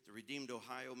ministry, the Redeemed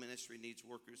Ohio ministry needs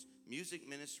workers. Music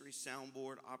ministry,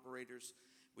 soundboard operators,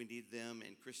 we need them.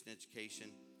 And Christian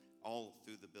education, all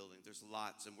through the building. There's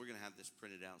lots, and we're going to have this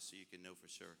printed out so you can know for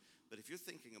sure. But if you're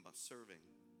thinking about serving,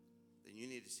 then you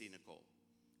need to see Nicole,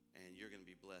 and you're going to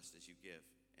be blessed as you give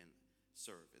and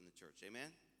serve in the church.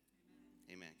 Amen?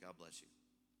 Amen. God bless you.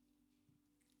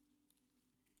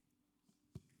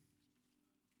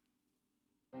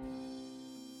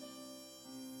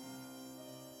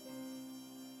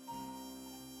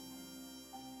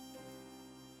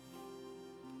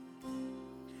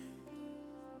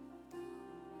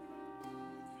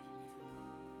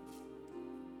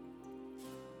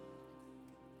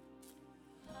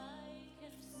 I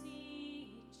can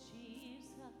see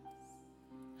Jesus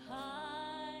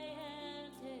high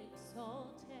and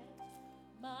exalted.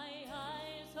 My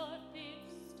eyes are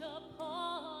fixed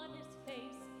upon his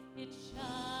face. It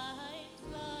shines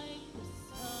like the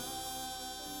sun.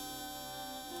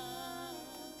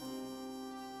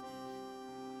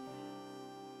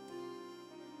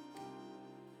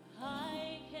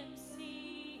 I can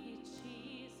see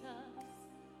Jesus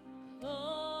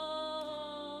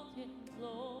clothed in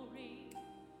glory.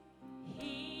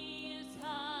 He is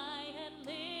high and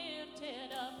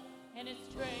lifted up, and his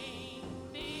train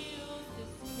fills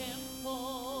this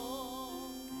temple.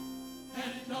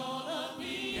 And all of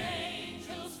the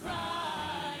angels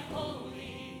cry,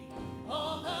 holy.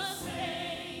 All the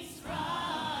saints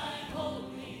cry,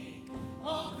 holy.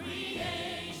 All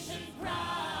creation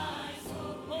cries,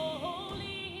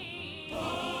 holy.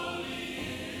 Holy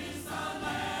is the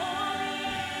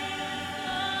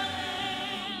Lamb.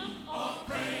 All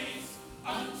praise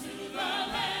unto the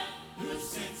Lamb who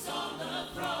sits on the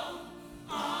throne.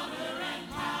 Honor and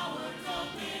power,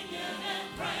 dominion and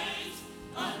praise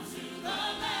unto the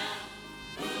Lamb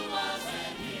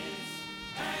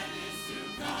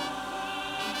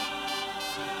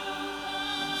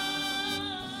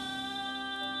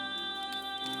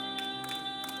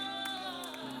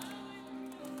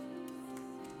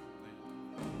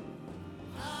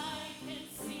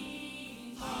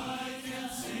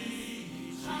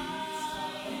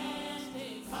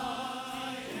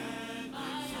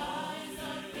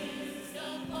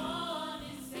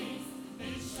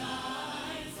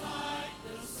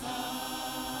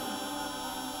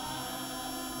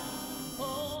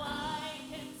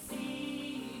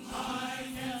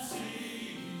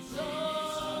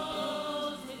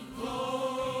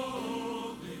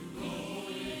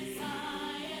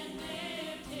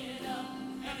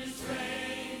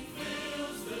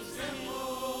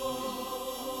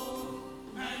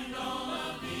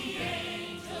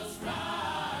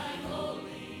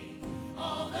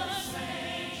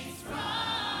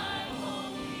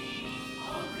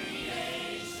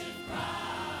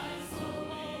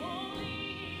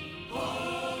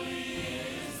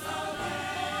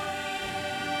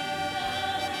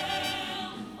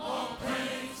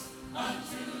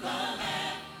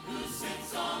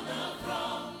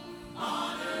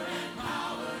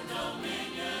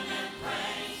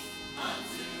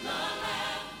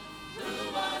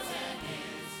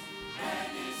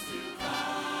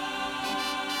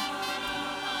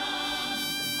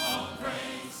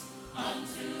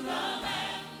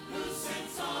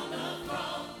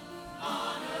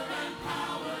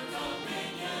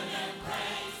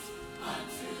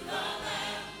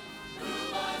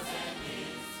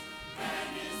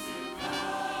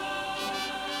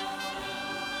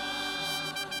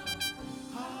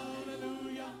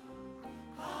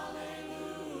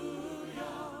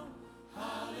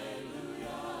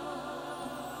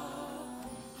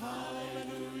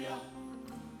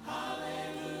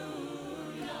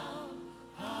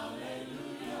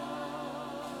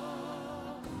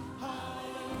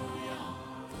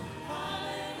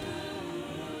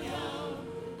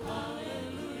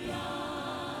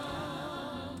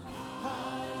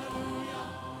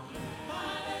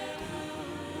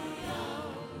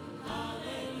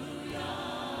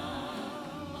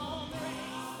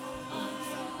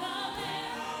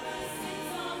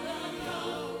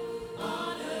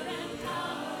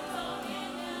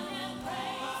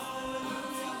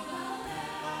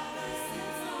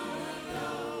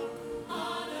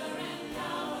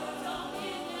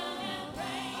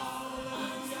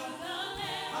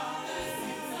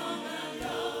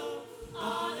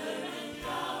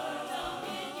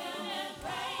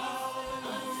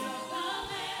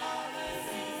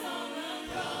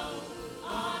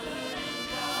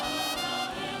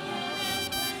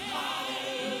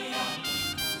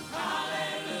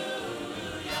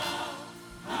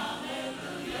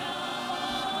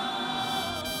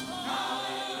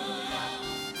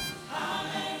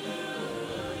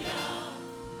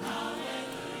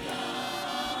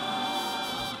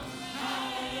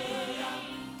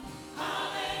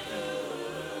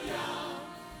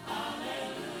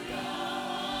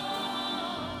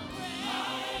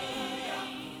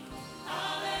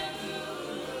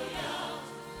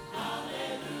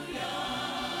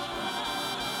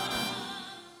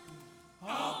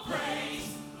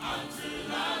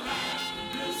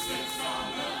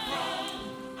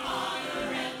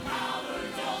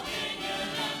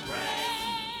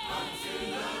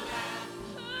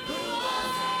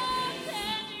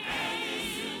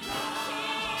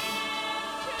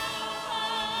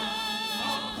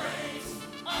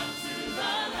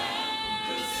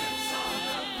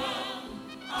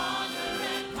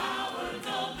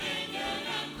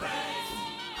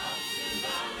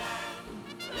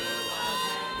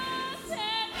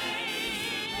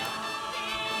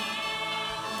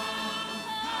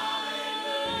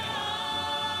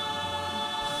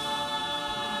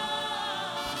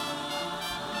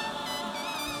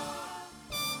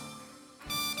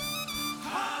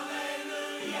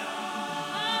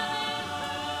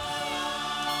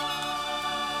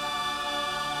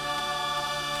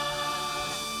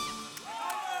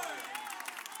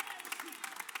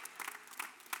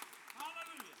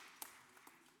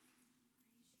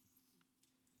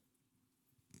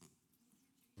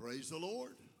Praise the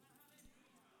Lord.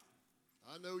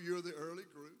 I know you're the early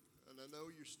group, and I know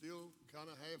you're still kind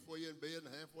of halfway in bed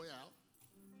and halfway out.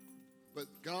 But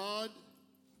God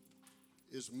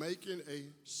is making a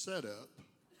setup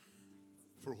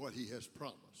for what he has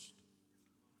promised.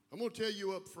 I'm going to tell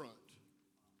you up front,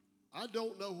 I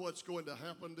don't know what's going to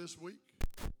happen this week.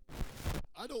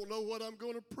 I don't know what I'm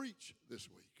going to preach this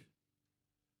week.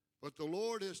 But the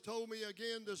Lord has told me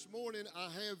again this morning, I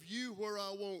have you where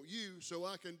I want you so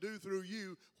I can do through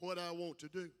you what I want to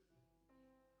do.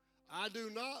 I do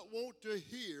not want to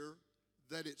hear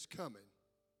that it's coming.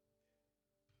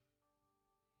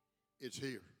 It's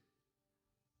here.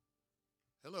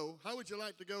 Hello, how would you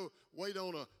like to go wait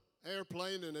on an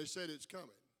airplane and they said it's coming?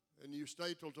 And you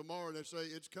stay till tomorrow and they say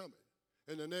it's coming.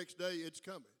 And the next day it's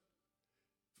coming.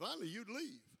 Finally, you'd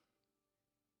leave.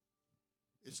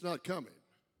 It's not coming.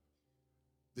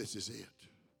 This is it.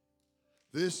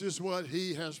 This is what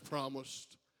he has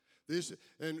promised.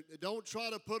 And don't try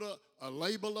to put a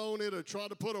label on it or try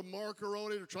to put a marker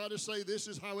on it or try to say this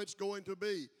is how it's going to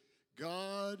be.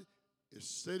 God is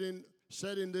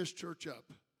setting this church up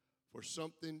for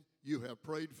something you have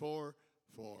prayed for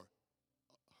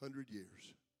 100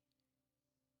 years.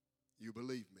 You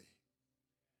believe me.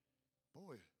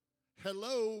 Boy,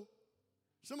 hello.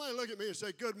 Somebody look at me and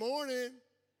say, good morning.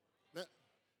 Now,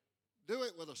 do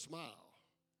it with a smile.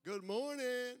 Good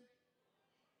morning.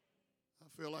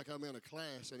 I feel like I'm in a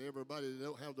class and everybody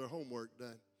don't have their homework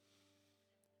done.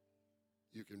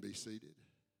 You can be seated.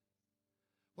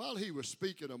 While he was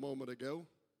speaking a moment ago,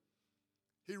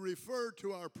 he referred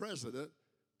to our president,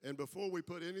 and before we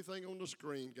put anything on the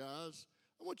screen, guys,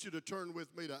 I want you to turn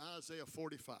with me to Isaiah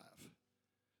 45.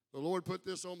 The Lord put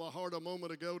this on my heart a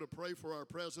moment ago to pray for our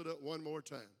president one more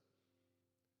time.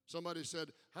 Somebody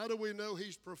said, how do we know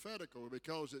he's prophetical?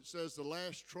 Because it says the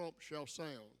last trump shall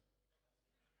sound.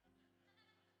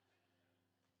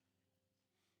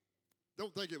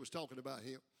 Don't think it was talking about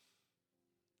him.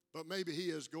 But maybe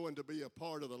he is going to be a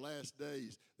part of the last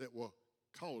days that will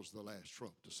cause the last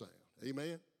trump to sound.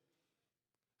 Amen?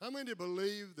 How many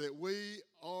believe that we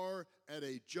are at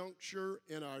a juncture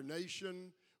in our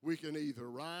nation? We can either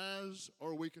rise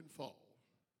or we can fall.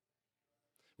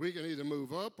 We can either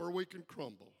move up or we can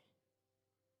crumble.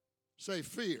 Say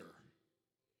fear.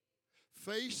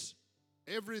 Face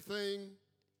everything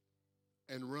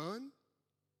and run,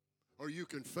 or you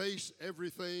can face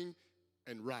everything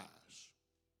and rise.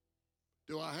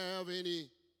 Do I have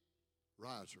any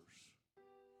risers?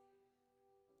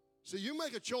 See, you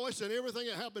make a choice in everything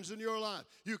that happens in your life.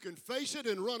 You can face it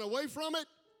and run away from it,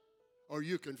 or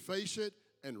you can face it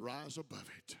and rise above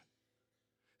it.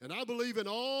 And I believe in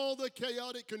all the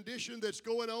chaotic condition that's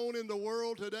going on in the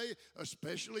world today,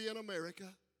 especially in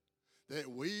America, that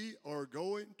we are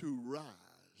going to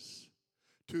rise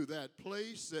to that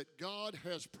place that God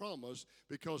has promised,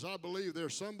 because I believe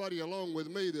there's somebody along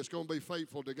with me that's going to be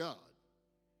faithful to God.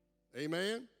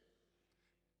 Amen?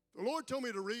 The Lord told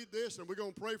me to read this, and we're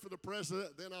going to pray for the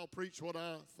president, then I'll preach what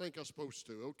I think I'm supposed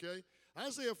to, okay?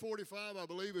 Isaiah 45, I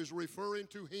believe, is referring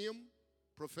to him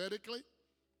prophetically.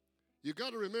 You've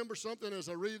got to remember something as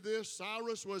I read this.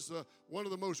 Cyrus was one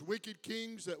of the most wicked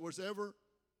kings that was ever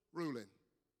ruling.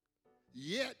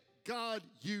 Yet God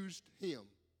used him.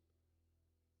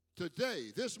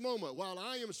 Today, this moment, while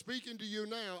I am speaking to you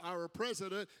now, our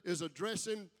president is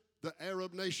addressing the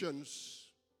Arab nations.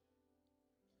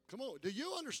 Come on, do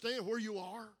you understand where you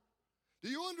are? Do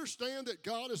you understand that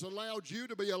God has allowed you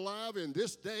to be alive in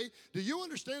this day? Do you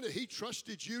understand that he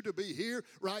trusted you to be here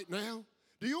right now?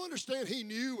 Do you understand he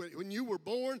knew when you were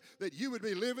born that you would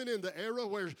be living in the era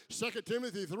where 2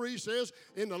 Timothy 3 says,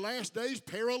 in the last days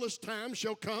perilous times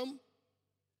shall come?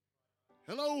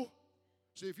 Hello?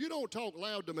 See, if you don't talk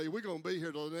loud to me, we're going to be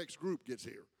here till the next group gets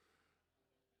here.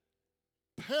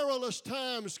 Perilous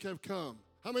times have come.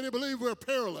 How many believe we're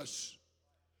perilous?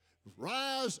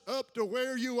 Rise up to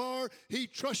where you are. He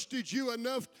trusted you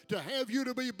enough to have you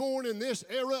to be born in this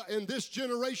era, in this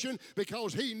generation,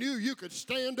 because he knew you could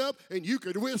stand up and you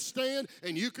could withstand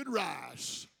and you could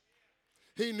rise.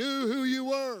 He knew who you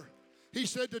were. He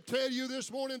said to tell you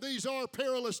this morning, these are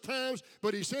perilous times,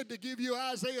 but he said to give you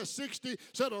Isaiah 60,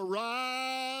 said,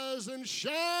 arise and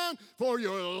shine, for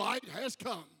your light has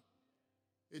come.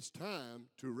 It's time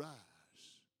to rise.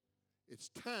 It's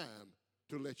time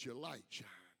to let your light shine.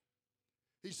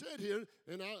 He said here,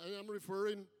 and I'm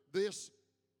referring this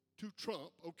to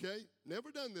Trump, okay? Never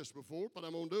done this before, but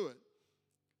I'm going to do it.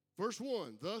 Verse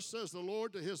 1, thus says the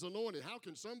Lord to his anointed. How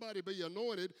can somebody be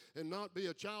anointed and not be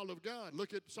a child of God?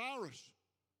 Look at Cyrus.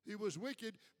 He was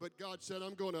wicked, but God said,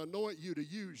 I'm going to anoint you to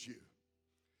use you.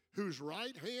 Whose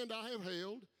right hand I have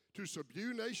held to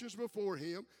subdue nations before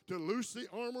him, to loose the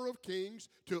armor of kings,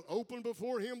 to open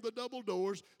before him the double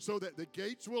doors, so that the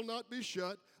gates will not be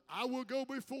shut. I will go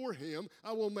before him.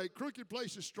 I will make crooked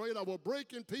places straight. I will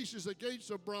break in pieces the gates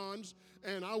of bronze,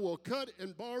 and I will cut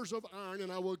in bars of iron,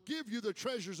 and I will give you the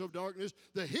treasures of darkness,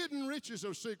 the hidden riches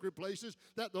of secret places,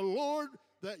 that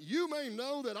you may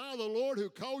know that I, the Lord, who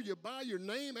call you by your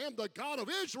name, am the God of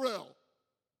Israel.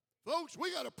 Folks,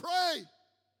 we got to pray,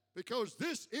 because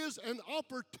this is an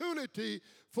opportunity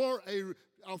for a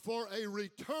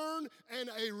return and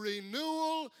a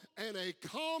renewal and a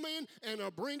calming and a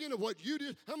bringing of what you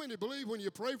did. How many believe when you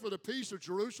pray for the peace of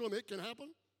Jerusalem, it can happen?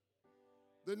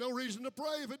 There's no reason to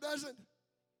pray if it doesn't.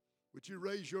 Would you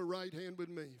raise your right hand with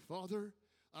me? Father,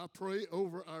 I pray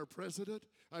over our president.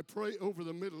 I pray over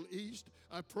the Middle East.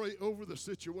 I pray over the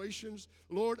situations.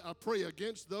 Lord, I pray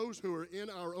against those who are in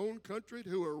our own country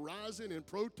who are rising in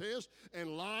protest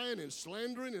and lying and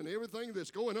slandering and everything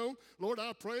that's going on. Lord,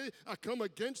 I pray I come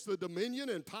against the dominion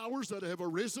and powers that have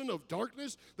arisen of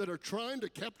darkness that are trying to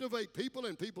captivate people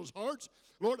and people's hearts.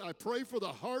 Lord, I pray for the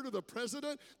heart of the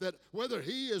president, that whether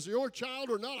he is your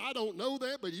child or not, I don't know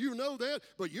that, but you know that.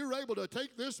 But you're able to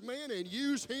take this man and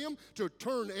use him to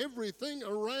turn everything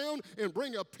around and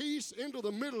bring a peace into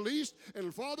the Middle East.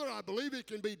 And Father, I believe it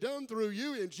can be done through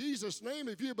you in Jesus' name.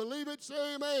 If you believe it,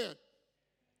 say amen.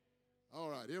 All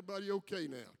right, everybody okay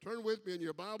now? Turn with me in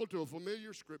your Bible to a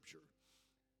familiar scripture.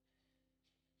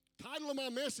 Title of my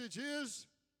message is,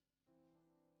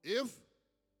 If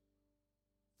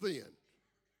Then.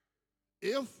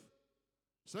 If,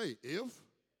 say if,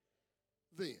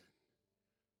 then.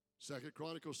 2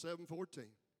 Chronicles 7:14.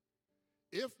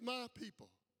 If my people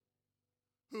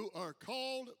who are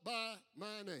called by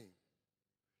my name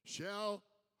shall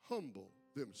humble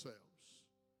themselves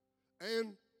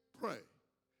and pray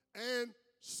and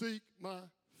seek my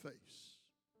face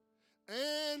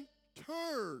and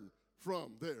turn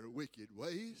from their wicked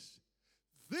ways,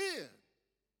 then,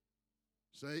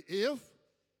 say if,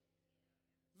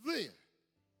 then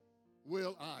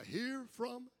will I hear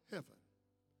from heaven.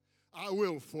 I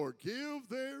will forgive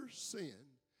their sin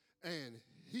and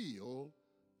heal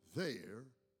their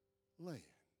land.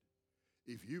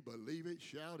 If you believe it,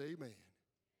 shout amen.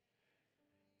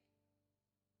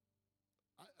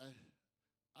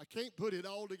 I can't put it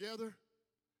all together.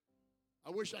 I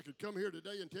wish I could come here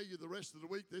today and tell you the rest of the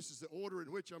week this is the order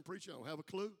in which I'm preaching. I don't have a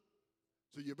clue.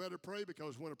 So you better pray,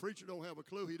 because when a preacher don't have a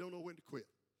clue, he don't know when to quit.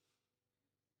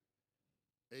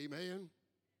 Amen.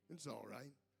 It's all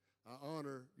right. I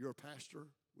honor your pastor.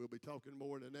 We'll be talking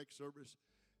more in the next service.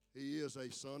 He is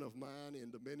a son of mine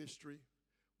in the ministry.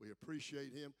 We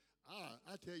appreciate him.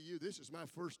 I tell you, this is my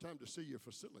first time to see your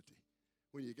facility.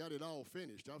 When you got it all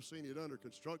finished, I've seen it under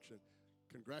construction.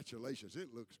 Congratulations.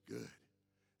 It looks good.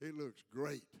 It looks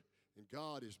great. And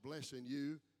God is blessing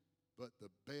you, but the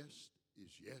best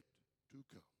is yet to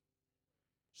come.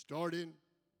 Starting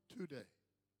today.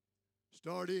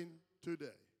 Starting today.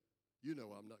 You know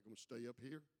I'm not going to stay up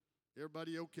here.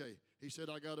 Everybody okay? He said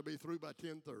I got to be through by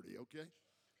 10:30, okay?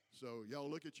 So y'all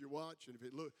look at your watch, and if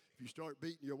you start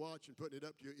beating your watch and putting it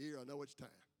up to your ear, I know it's time.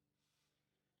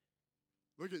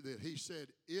 Look at this. He said,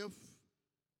 if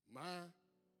my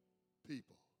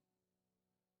people.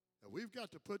 Now, we've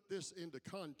got to put this into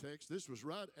context. This was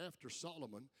right after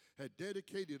Solomon had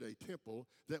dedicated a temple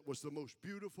that was the most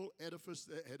beautiful edifice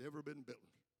that had ever been built.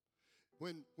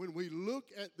 When we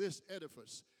look at this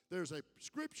edifice, there's a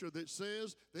scripture that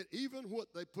says that even when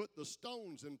they put the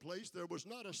stones in place, there was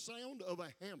not a sound of a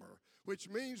hammer, which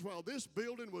means while this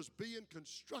building was being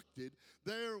constructed,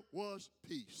 there was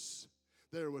peace.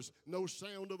 There was no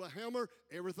sound of a hammer.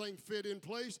 Everything fit in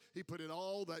place. He put in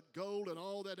all that gold and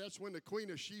all that. That's when the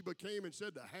Queen of Sheba came and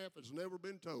said, the half has never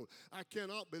been told. I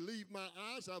cannot believe my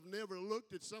eyes. I've never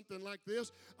looked at something like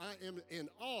this. I am in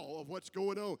awe of what's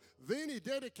going on. Then he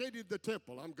dedicated the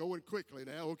temple. I'm going quickly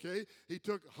now, okay? He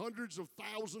took hundreds of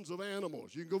thousands of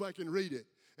animals. You can go back and read it.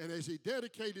 And as he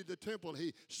dedicated the temple,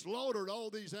 he slaughtered all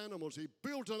these animals. He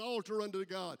built an altar unto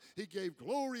God. He gave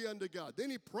glory unto God.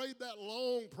 Then he prayed that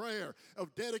long prayer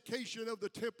of dedication of the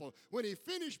temple. When he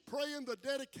finished praying the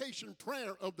dedication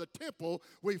prayer of the temple,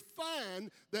 we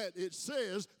find that it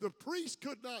says the priest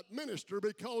could not minister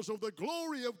because of the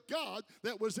glory of God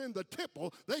that was in the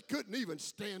temple. They couldn't even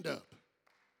stand up.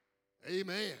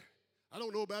 Amen. I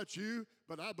don't know about you,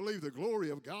 but I believe the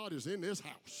glory of God is in this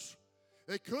house.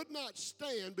 They could not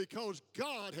stand because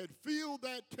God had filled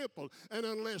that temple. And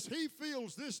unless he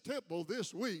fills this temple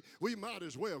this week, we might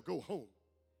as well go home.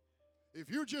 If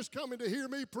you're just coming to hear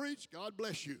me preach, God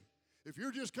bless you. If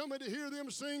you're just coming to hear them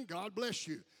sing, God bless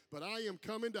you. But I am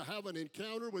coming to have an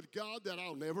encounter with God that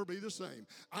I'll never be the same.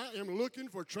 I am looking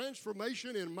for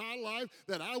transformation in my life,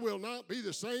 that I will not be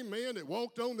the same man that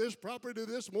walked on this property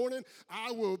this morning.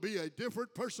 I will be a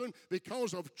different person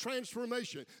because of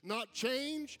transformation. Not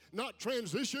change, not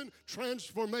transition,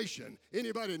 transformation.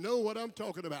 Anybody know what I'm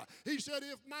talking about? He said,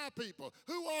 if my people,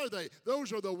 who are they?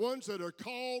 Those are the ones that are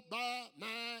called by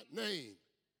my name.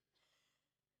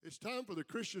 It's time for the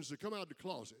Christians to come out of the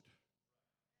closet.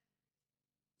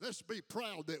 Let's be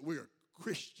proud that we're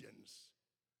Christians.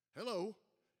 Hello?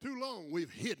 Too long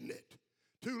we've hidden it.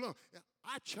 Too long.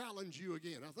 I challenge you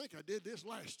again. I think I did this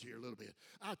last year a little bit.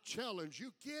 I challenge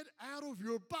you, get out of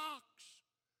your box.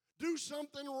 Do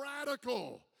something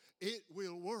radical. It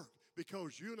will work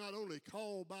because you're not only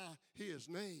called by his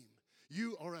name,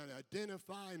 you are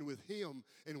identifying with him.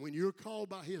 And when you're called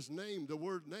by his name, the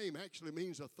word name actually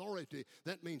means authority.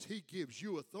 That means he gives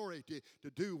you authority to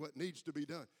do what needs to be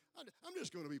done. I'm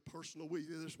just going to be personal with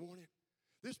you this morning.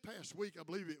 This past week, I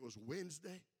believe it was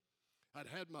Wednesday, I'd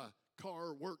had my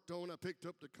car worked on. I picked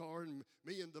up the car, and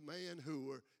me and the man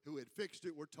who had fixed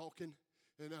it were talking.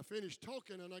 And I finished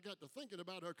talking, and I got to thinking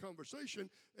about our conversation,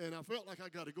 and I felt like I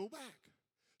got to go back.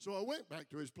 So I went back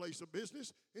to his place of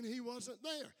business, and he wasn't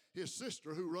there. His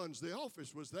sister, who runs the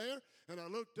office, was there, and I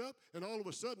looked up, and all of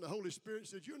a sudden the Holy Spirit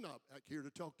said, you're not back here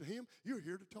to talk to him. You're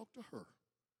here to talk to her.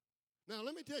 Now,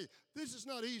 let me tell you, this is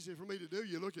not easy for me to do.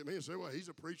 You look at me and say, well, he's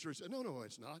a preacher. He said, no,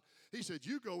 it's not. He said,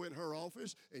 you go in her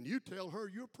office, and you tell her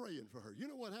you're praying for her. You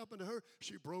know what happened to her?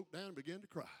 She broke down and began to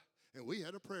cry. And we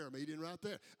had a prayer meeting right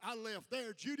there. I left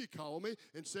there. Judy called me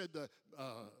and said,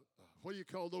 what do you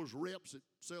call those reps that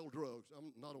sell drugs?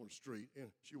 I'm not on the street. And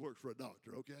she works for a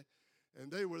doctor, okay?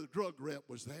 And the drug rep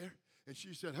was there. And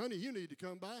she said, honey, you need to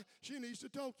come by. She needs to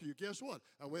talk to you. Guess what?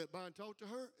 I went by and talked to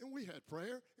her, and we had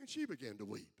prayer, and she began to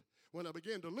weep. When I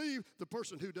began to leave, the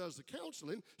person who does the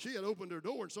counseling, she had opened her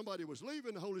door and somebody was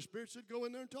leaving. The Holy Spirit said, go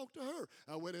in there and talk to her.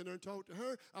 I went in there and talked to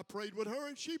her. I prayed with her,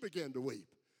 and she began to weep.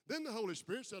 Then the Holy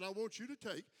Spirit said, I want you to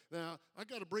take. Now, I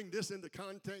got to bring this into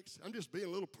context. I'm just being a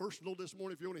little personal this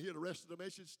morning. If you want to hear the rest of the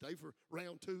message, stay for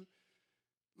round 2.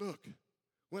 Look,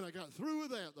 when I got through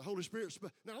with that, the Holy Spirit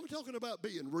spoke. Now, I'm talking about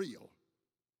being real.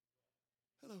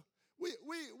 Hello.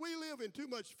 We live in too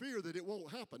much fear that it won't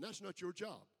happen. That's not your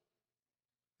job.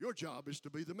 Your job is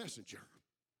to be the messenger.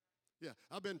 Yeah,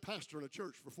 I've been pastoring a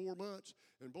church for 4 months,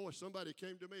 and boy, somebody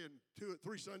came to me, and 2 or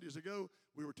 3 Sundays ago,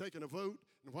 we were taking a vote,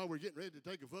 and while we're getting ready to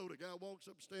take a vote, a guy walks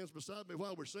up and stands beside me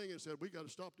while we're singing and said, we got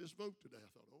to stop this vote today. I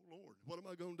thought, oh, Lord, what am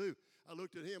I going to do? I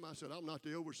looked at him, I said, I'm not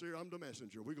the overseer, I'm the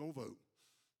messenger. We're going to vote.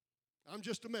 I'm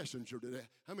just a messenger today.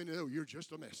 How many know you're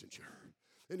just a messenger?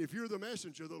 And if you're the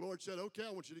messenger, the Lord said, okay,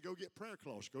 I want you to go get prayer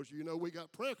cloths, because you know we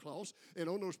got prayer cloths, and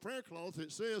on those prayer cloths it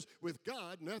says, with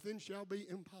God, nothing shall be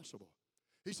impossible.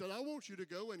 He said, I want you to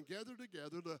go and gather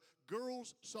together the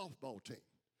girls' softball team.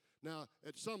 Now,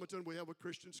 at Summerton, we have a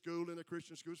Christian school, and the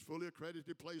Christian school is fully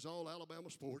accredited, plays all Alabama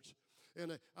sports.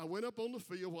 And I went up on the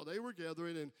field while they were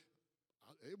gathering, and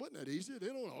it wasn't that easy. They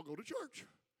don't all go to church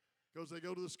because they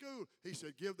go to the school. He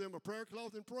said, give them a prayer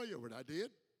cloth and pray over it. I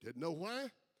did. Didn't know why.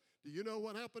 Do you know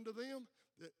what happened to them?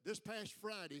 This past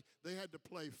Friday, they had to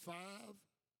play 5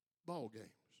 ball games.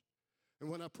 And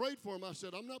when I prayed for them, I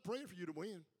said, I'm not praying for you to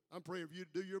win. I'm praying for you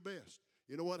to do your best.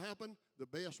 You know what happened? The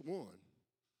best won.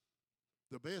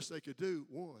 The best they could do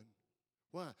won.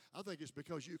 Why? I think it's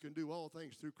because you can do all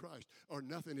things through Christ, or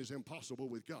nothing is impossible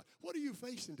with God. What are you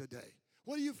facing today?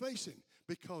 What are you facing?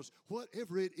 Because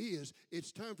whatever it is,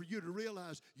 it's time for you to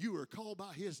realize you are called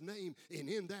by his name, and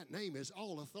in that name is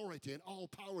all authority and all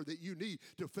power that you need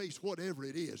to face whatever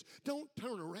it is. Don't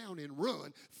turn around and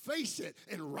run. Face it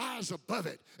and rise above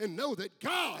it and know that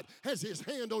God has his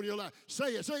hand on your life. Say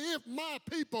it. Say, if my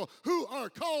people who are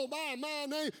called by my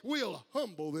name will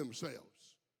humble themselves.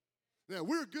 Now,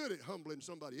 we're good at humbling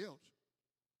somebody else.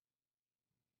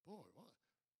 Boy, what?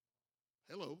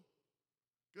 Hello.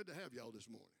 Good to have y'all this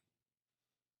morning.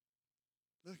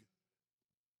 Look,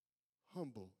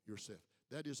 humble yourself.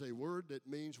 That is a word that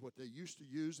means what they used to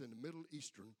use in the Middle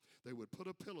Eastern. They would put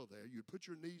a pillow there. You'd put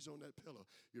your knees on that pillow.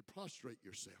 You'd prostrate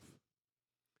yourself.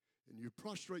 And you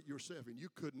prostrate yourself, and you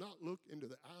could not look into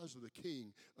the eyes of the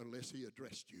king unless he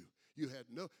addressed you. You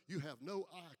have no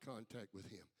eye contact with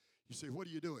him. You say, what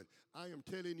are you doing? I am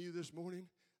telling you this morning,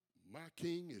 my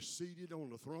king is seated on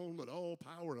the throne with all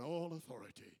power and all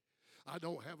authority. I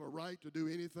don't have a right to do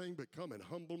anything but come and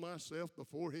humble myself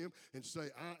before him and say,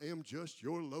 I am just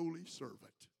your lowly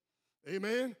servant.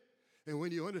 Amen? And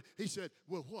when he said,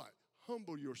 well, what?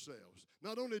 Humble yourselves.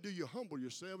 Not only do you humble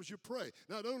yourselves, you pray.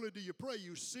 Not only do you pray,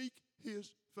 you seek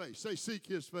his face. Say, seek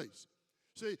his face.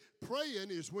 See, praying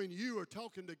is when you are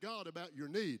talking to God about your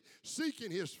need.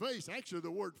 Seeking his face, actually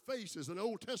the word face is an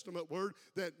Old Testament word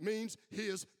that means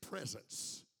his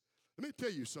presence. Let me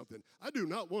tell you something. I do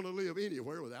not want to live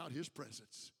anywhere without his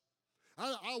presence.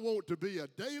 I want to be a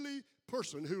daily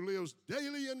person who lives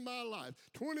daily in my life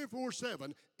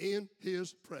 24/7 in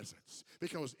his presence,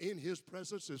 because in his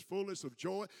presence is fullness of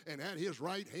joy, and at his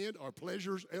right hand are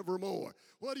pleasures evermore.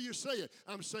 What are you saying?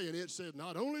 I'm saying it said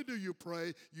not only do you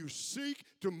pray, you seek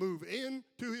to move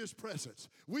into his presence.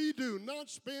 We do not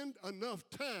spend enough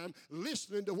time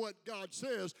listening to what God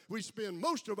says. We spend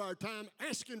most of our time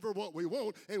asking for what we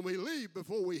want, and we leave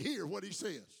before we hear what he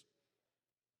says.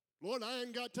 Lord, I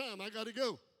ain't got time. I got to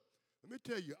go. Let me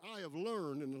tell you, I have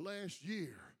learned in the last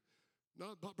year,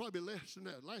 probably less than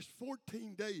that, last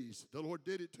 14 days, the Lord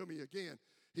did it to me again.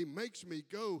 He makes me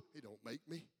go. He don't make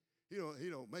me. He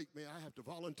don't make me. I have to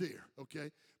volunteer,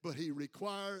 okay? But he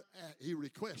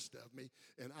requests of me,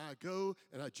 and I go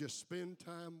and I just spend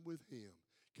time with him.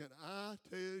 Can I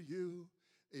tell you,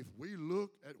 if we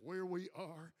look at where we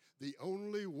are, the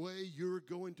only way you're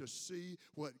going to see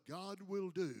what God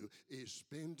will do is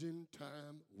spending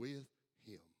time with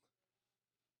him.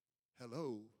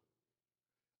 Hello.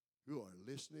 You are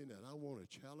listening, and I want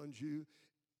to challenge you.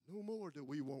 No more do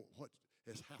we want what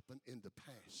has happened in the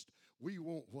past. We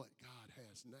want what God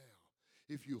has now.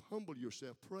 If you humble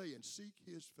yourself, pray, and seek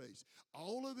his face,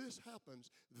 all of this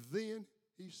happens. Then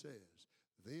he says,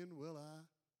 then will I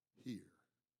hear.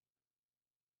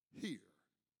 Hear.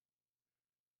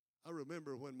 I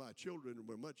remember when my children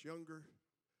were much younger.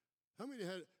 How many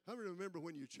remember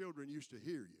when your children used to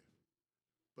hear you,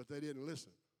 but they didn't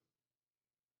listen?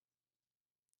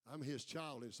 I'm his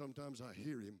child, and sometimes I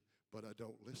hear him, but I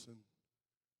don't listen.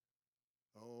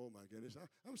 Oh, my goodness.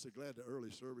 I'm so glad the early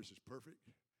service is perfect.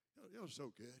 It was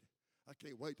so good. I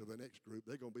can't wait till the next group.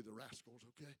 They're going to be the rascals,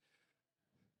 okay?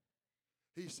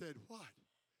 He said, what?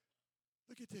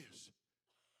 Look at this.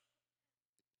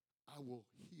 I will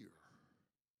hear.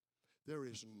 There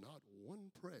is not one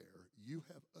prayer you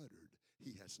have uttered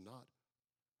he has not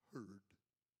heard.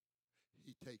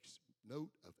 He takes note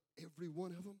of every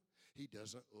one of them. He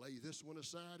doesn't lay this one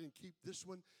aside and keep this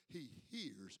one. He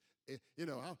hears. You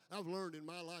know, I've learned in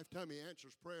my lifetime he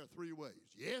answers prayer 3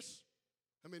 ways. Yes.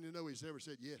 How many know he's ever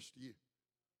said yes to you?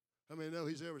 How many know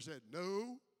he's ever said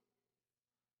no?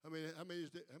 How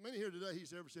many here today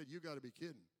he's ever said, you got to be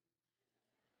kidding?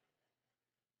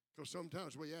 Because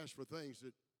sometimes we ask for things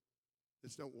that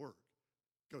don't work,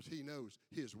 because he knows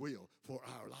his will for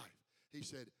our life. He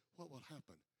said, what will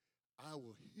happen? I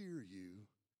will hear you.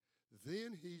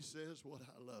 Then he says what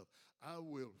I love. I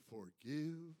will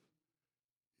forgive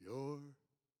your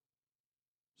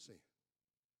sin.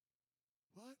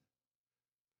 What?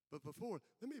 But before,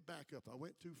 let me back up. I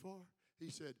went too far. He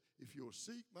said, if you'll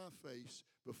seek my face,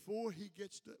 before we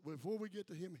get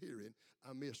to him hearing,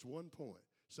 I missed one point.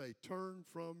 Say, turn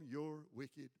from your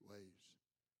wicked ways.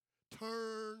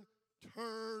 Turn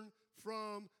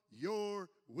from your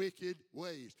wicked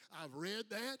ways. I've read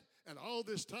that, and all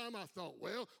this time I thought,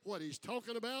 well, what he's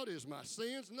talking about is my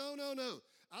sins. No.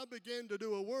 I began to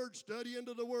do a word study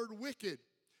into the word wicked.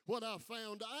 What I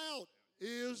found out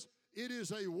is it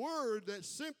is a word that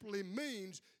simply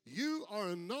means you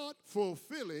are not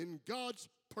fulfilling God's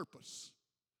purpose.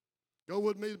 Go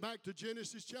with me back to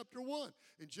Genesis chapter 1.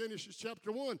 In Genesis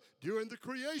chapter 1, during the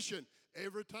creation,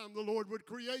 every time the Lord would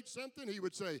create something, he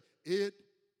would say, it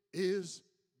is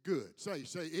good. Say,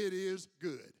 it is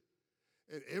good.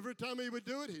 And every time he would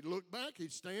do it, he'd look back,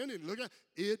 he'd stand and look at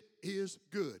it is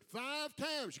good. 5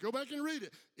 times. Go back and read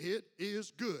it. It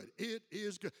is good. It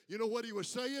is good. You know what he was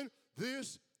saying?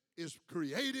 This is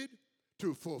created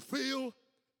to fulfill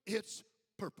its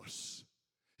purpose.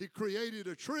 He created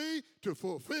a tree to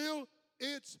fulfill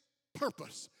its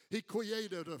purpose. He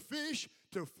created a fish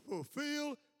to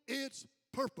fulfill its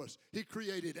purpose. He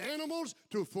created animals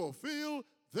to fulfill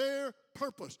their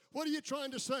purpose. What are you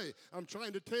trying to say? I'm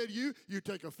trying to tell you, you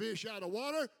take a fish out of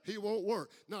water, he won't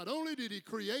work. Not only did he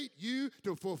create you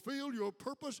to fulfill your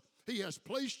purpose, he has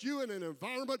placed you in an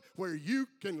environment where you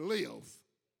can live.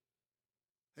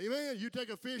 Amen. You take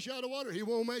a fish out of water, he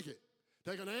won't make it.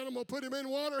 Take an animal, put him in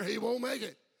water, he won't make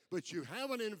it. But you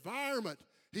have an environment.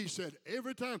 He said,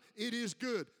 every time it is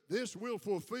good, this will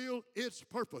fulfill its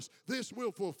purpose. This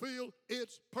will fulfill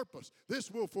its purpose.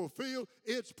 This will fulfill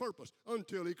its purpose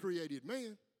until he created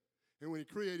man. And when he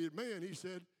created man, he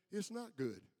said, it's not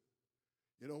good.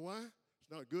 You know why?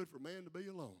 It's not good for man to be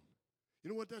alone.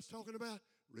 You know what that's talking about?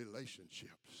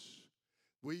 Relationships.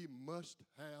 We must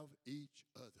have each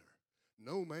other.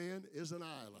 No man is an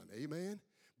island, amen?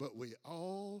 But we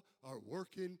all are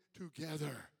working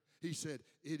together. He said,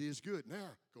 it is good.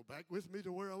 Now, go back with me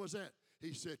to where I was at.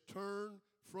 He said, turn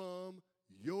from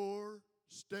your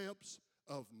steps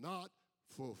of not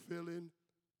fulfilling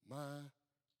my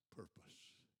purpose.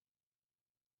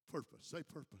 Purpose. Say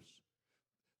purpose.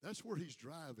 That's where he's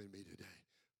driving me today.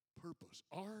 Purpose.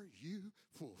 Are you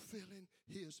fulfilling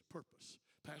his purpose?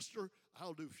 Pastor,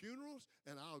 I'll do funerals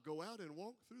and I'll go out and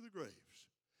walk through the graves.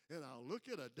 And I'll look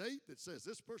at a date that says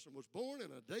this person was born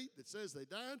and a date that says they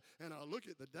died, and I'll look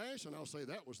at the dash and I'll say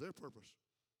that was their purpose.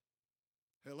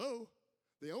 Hello?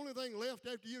 The only thing left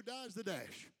after you die is the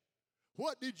dash.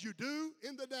 What did you do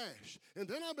in the dash? And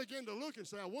then I began to look and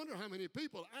say, I wonder how many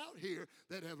people out here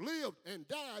that have lived and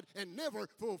died and never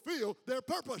fulfilled their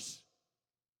purpose.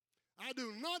 I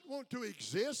do not want to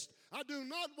exist. I do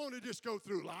not want to just go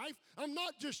through life. I'm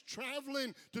not just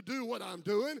traveling to do what I'm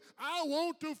doing. I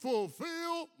want to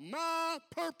fulfill my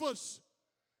purpose.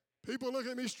 People look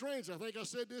at me strange. I think I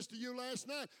said this to you last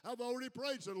night. I've already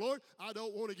prayed, said, Lord, I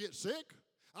don't want to get sick.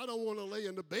 I don't want to lay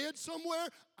in the bed somewhere.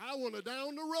 I want to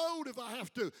down the road if I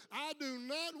have to. I do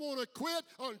not want to quit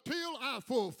until I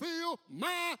fulfill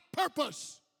my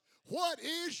purpose. What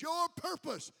is your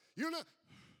purpose? You're not.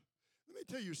 Let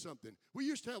me tell you something. We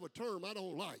used to have a term I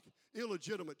don't like,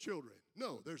 illegitimate children.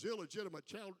 No, there's illegitimate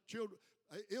children,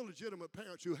 illegitimate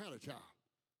parents who had a child.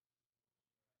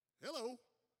 Hello.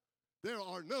 There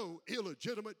are no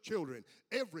illegitimate children.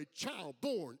 Every child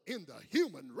born in the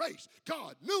human race,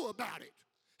 God knew about it.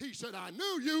 He said, I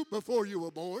knew you before you were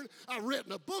born. I've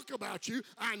written a book about you.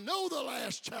 I know the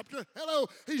last chapter. Hello.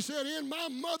 He said, in my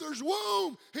mother's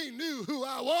womb, he knew who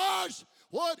I was.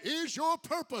 What is your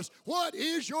purpose? What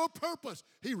is your purpose?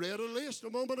 He read a list a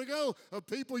moment ago of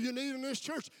people you need in this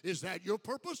church. Is that your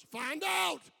purpose? Find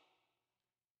out.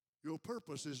 Your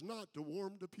purpose is not to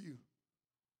warm the pew.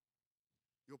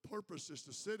 Your purpose is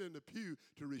to sit in the pew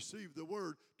to receive the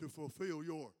word to fulfill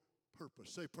your purpose.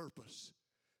 Say purpose.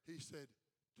 He said,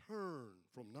 turn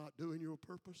from not doing your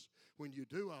purpose. When you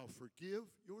do, I'll forgive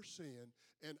your sin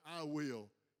and I will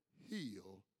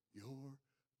heal your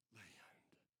land.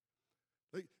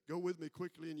 Hey, go with me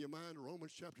quickly in your mind to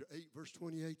Romans chapter 8, verse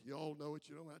 28. You all know it.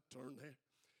 You don't have to turn there.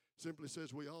 Simply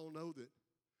says, we all know that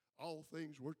all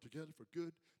things work together for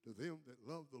good to them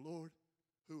that love the Lord,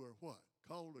 who are what?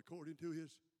 Called according to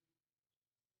his.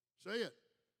 Say it.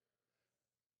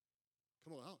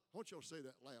 Come on, I want y'all to say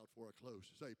that loud before I close.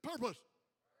 Say, purpose.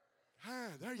 Ah,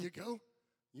 there you go.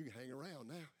 You can hang around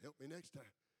now. Help me next time.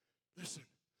 Listen,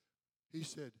 he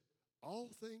said, all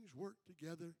things work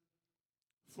together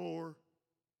for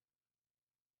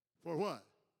what?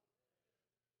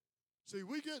 See,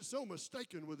 we get so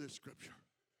mistaken with this scripture.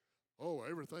 Oh,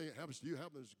 everything that happens to you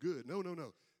happens good. No.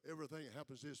 Everything that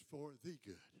happens is for the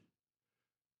good.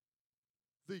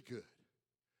 The good.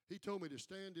 He told me to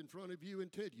stand in front of you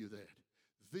and tell you that.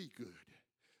 The good.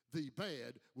 The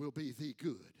bad will be the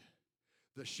good.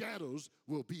 The shadows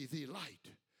will be the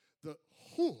light.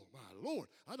 Oh, my Lord.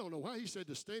 I don't know why he said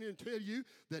to stand and tell you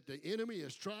that the enemy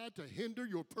has tried to hinder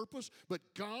your purpose, but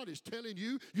God is telling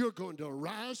you you're going to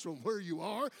rise from where you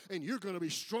are and you're going to be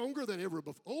stronger than ever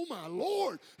before. Oh, my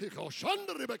Lord.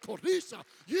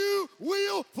 You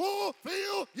will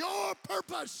fulfill your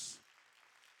purpose.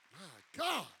 My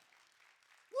God.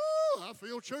 Woo, I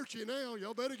feel churchy now.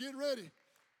 Y'all better get ready.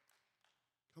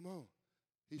 Come on.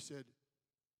 He said,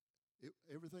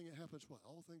 everything that happens, what?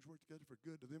 All things work together for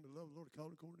good to them that love the Lord,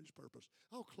 called according to his purpose.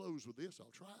 I'll close with this.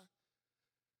 I'll try.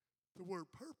 The word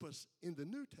purpose in the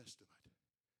New Testament,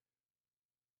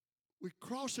 we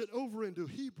cross it over into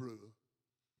Hebrew.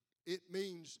 It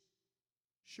means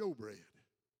showbread.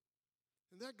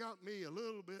 And that got me a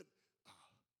little bit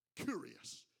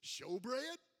curious.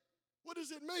 Showbread? What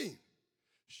does it mean?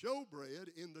 Showbread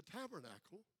in the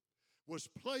tabernacle was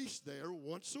placed there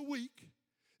once a week.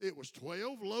 It was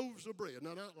 12 loaves of bread.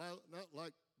 Now, not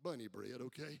like bunny bread,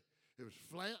 okay? It was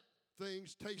flat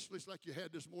things, tasteless like you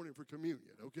had this morning for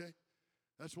communion, okay?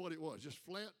 That's what it was, just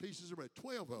flat pieces of bread,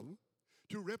 12 of them,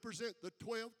 to represent the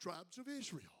 12 tribes of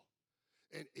Israel.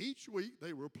 And each week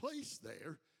they were placed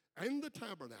there in the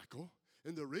tabernacle.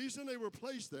 And the reason they were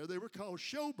placed there, they were called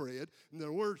showbread. And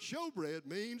the word showbread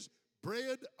means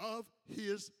bread of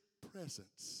his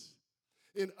presence.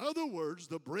 In other words,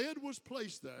 the bread was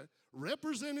placed there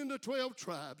representing the 12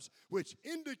 tribes, which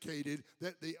indicated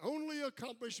that the only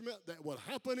accomplishment that would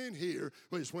happen in here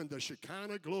was when the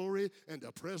Shekinah glory and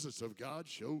the presence of God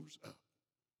shows up.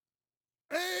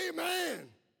 Amen.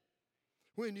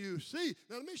 When you see,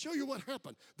 now let me show you what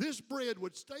happened. This bread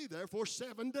would stay there for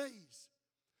 7 days.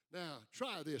 Now,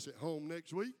 try this at home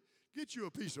next week. Get you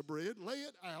a piece of bread, lay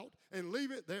it out, and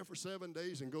leave it there for 7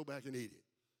 days and go back and eat it.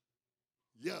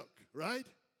 Yuck, right?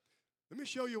 Let me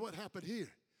show you what happened here.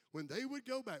 When they would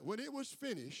go back, when it was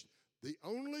finished, the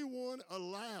only one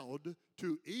allowed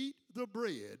to eat the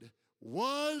bread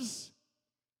was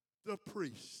the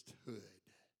priesthood.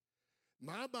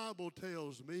 My Bible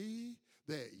tells me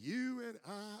that you and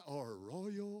I are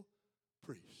royal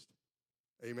priests.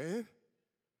 Amen?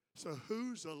 So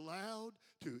who's allowed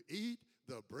to eat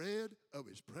the bread of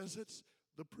his presence?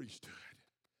 The priesthood.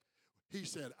 He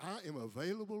said, I am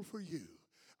available for you.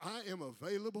 I am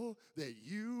available that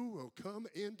you will come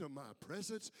into my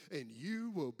presence and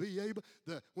you will be able.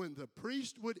 When the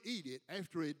priest would eat it,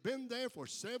 after it had been there for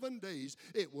 7 days,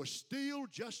 it was still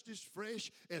just as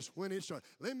fresh as when it started.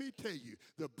 Let me tell you,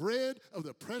 the bread of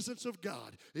the presence of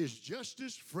God is just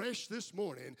as fresh this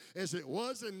morning as it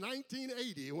was in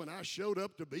 1980 when I showed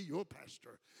up to be your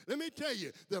pastor. Let me tell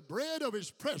you, the bread of his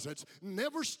presence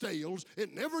never stales,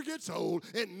 it never gets old,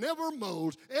 it never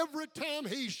molds. Every time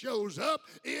he shows up,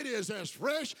 it is as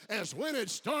fresh as when it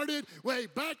started way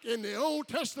back in the Old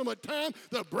Testament time.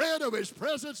 The bread of his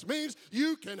presence means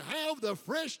you can have the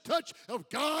fresh touch of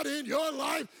God in your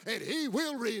life, and he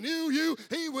will renew you.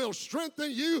 He will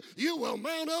strengthen you. You will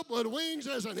mount up with wings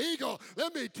as an eagle.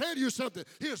 Let me tell you something.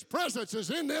 His presence is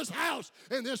in this house,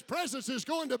 and this presence is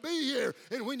going to be here.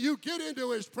 And when you get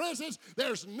into his presence,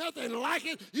 there's nothing like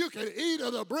it. You can eat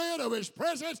of the bread of his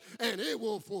presence, and it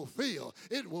will fulfill.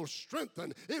 It will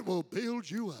strengthen. It will build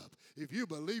you up. If you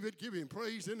believe it, give him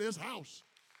praise in this house.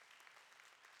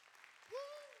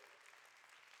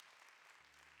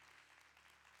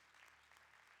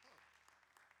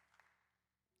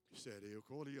 He said,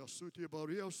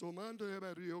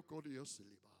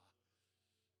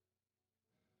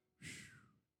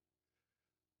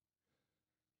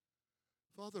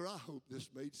 Father, I hope this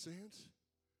made sense.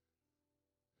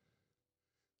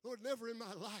 Lord, never in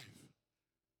my life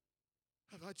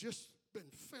have I just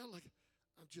felt like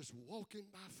I'm just walking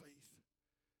by faith.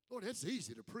 Lord, that's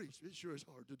easy to preach. It sure is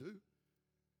hard to do.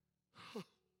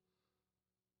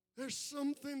 There's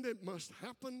something that must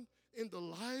happen in the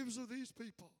lives of these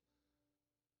people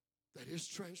that is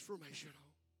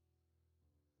transformational.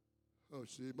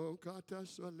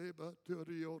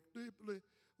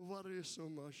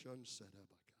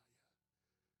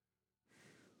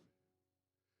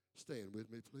 Stand with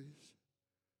me, please,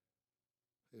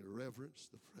 and reverence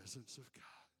the presence of God.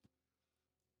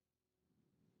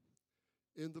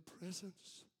 In the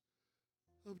presence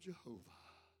of Jehovah.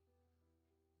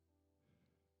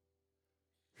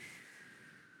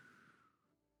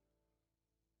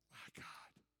 My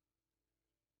God.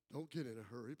 Don't get in a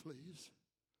hurry, please.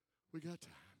 We got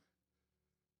time.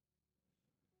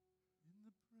 In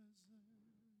the presence.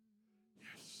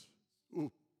 Yes.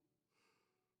 Ooh.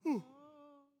 Ooh.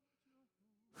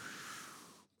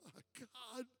 My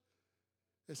God.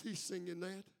 As he's singing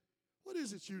that, what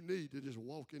is it you need to just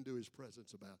walk into his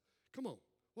presence about? Come on,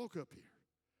 walk up here.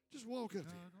 Just walk up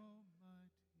here.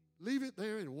 Leave it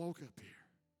there and walk up here.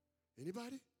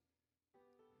 Anybody?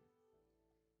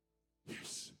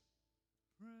 Yes.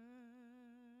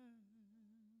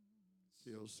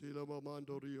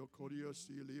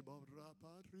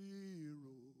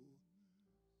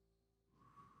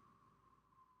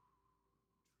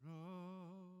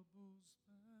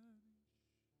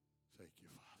 Thank you,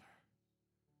 Father.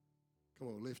 Come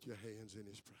on, lift your hands in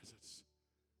his presence.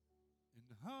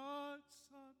 And hearts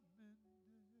are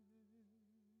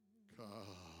mended.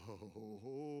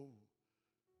 Oh.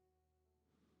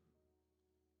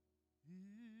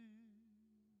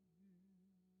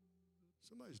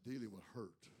 Somebody's dealing with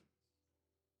hurt.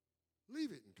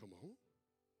 Leave it and come on.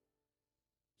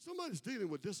 Somebody's dealing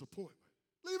with disappointment.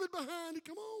 Leave it behind and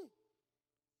come on.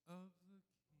 Of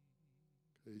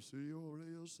the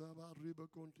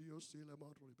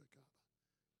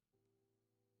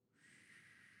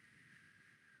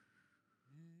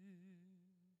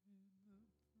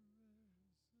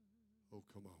Oh,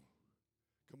 come on.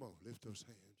 Come on, lift those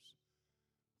hands.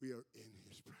 We are in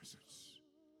his presence.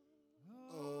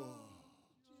 Oh.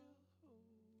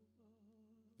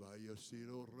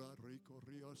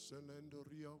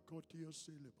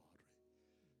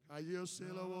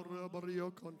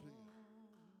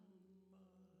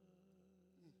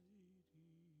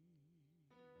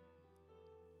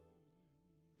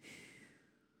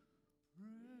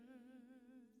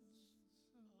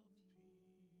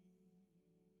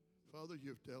 Father,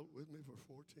 you've dealt with me for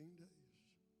 14 days.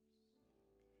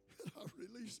 And I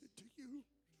release it to you.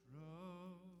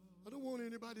 I don't want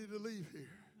anybody to leave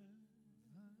here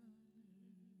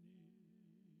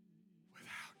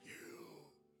without you.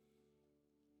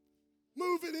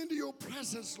 Moving into your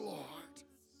presence, Lord.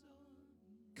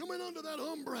 Coming under that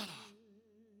umbrella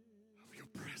of your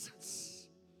presence.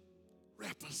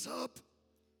 wrap us up.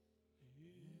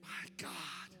 My God.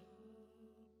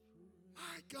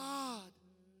 My God.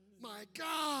 My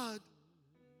God.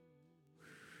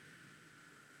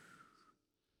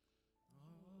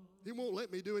 He won't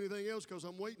let me do anything else because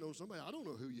I'm waiting on somebody. I don't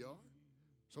know who you are.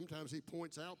 Sometimes he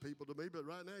points out people to me, but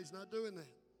right now he's not doing that.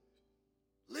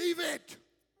 Leave it.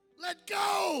 Let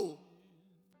go.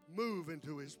 Move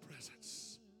into his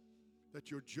presence that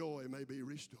your joy may be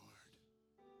restored.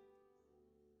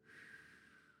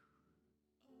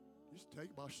 Just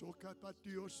take my sokat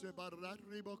patio sebarat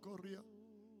ribokoria.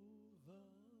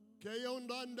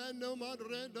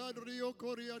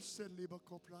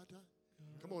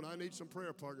 Come on, I need some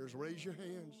prayer partners. Raise your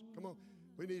hands. Come on.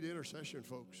 We need intercession,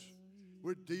 folks.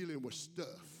 We're dealing with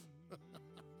stuff.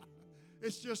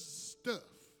 It's just stuff.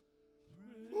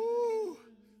 Woo.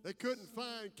 They couldn't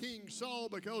find King Saul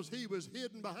because he was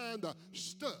hidden behind the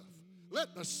stuff.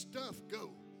 Let the stuff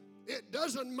go. It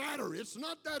doesn't matter. It's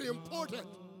not that important.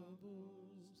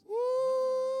 Woo.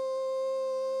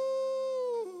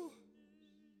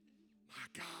 My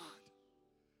God.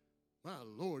 My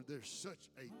Lord, there's such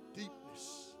a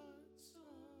deepness.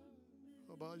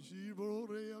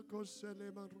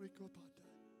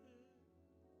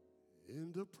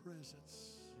 In the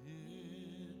presence.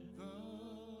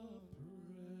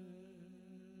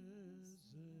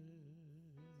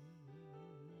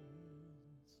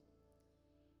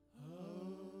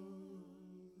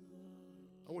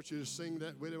 I want you to sing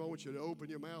that with him. I want you to open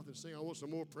your mouth and sing. I want some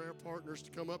more prayer partners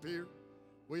to come up here.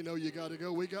 We know you got to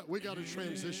go. We got to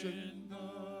transition.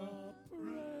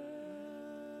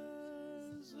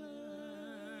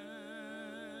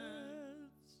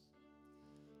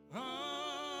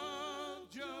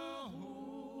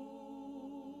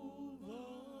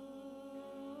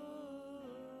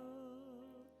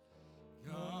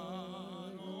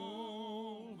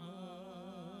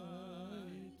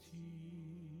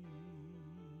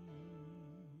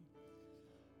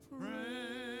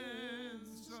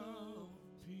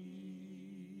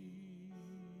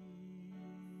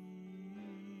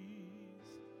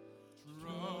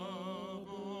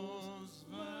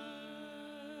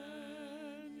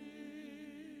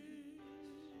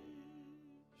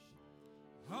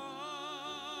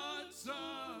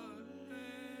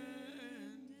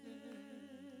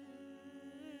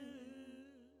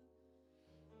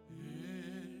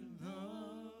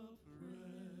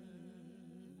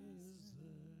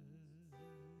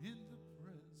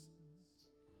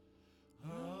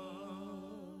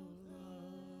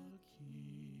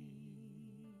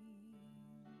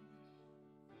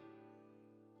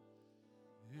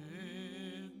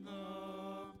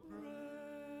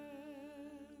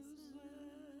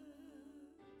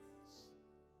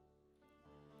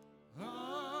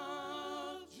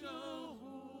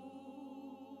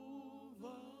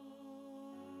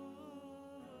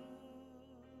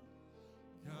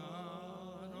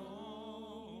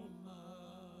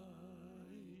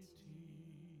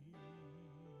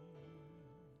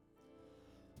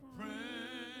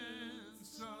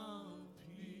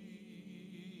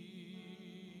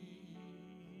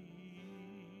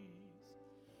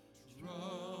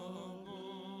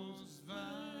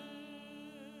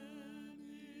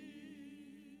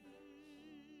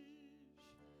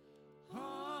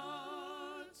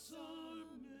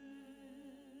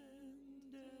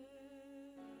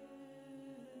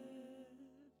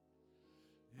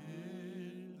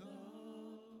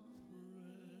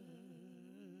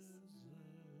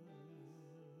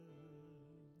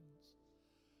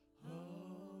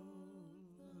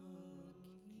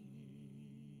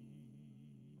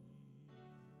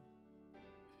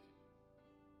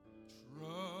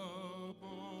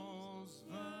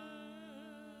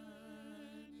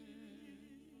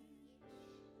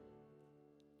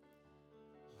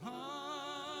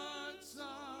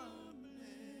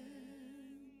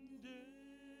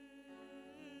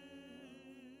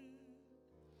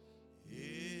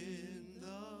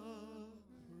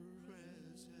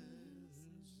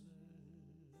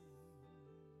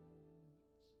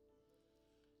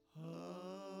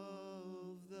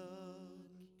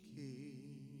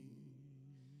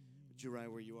 You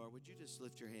right where you are, would you just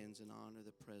lift your hands and honor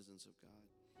the presence of God?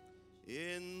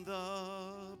 In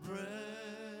the presence.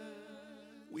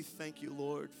 We thank you,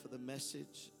 Lord, for the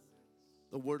message,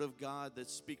 the word of God that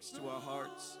speaks to our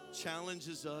hearts,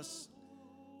 challenges us,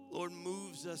 Lord,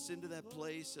 moves us into that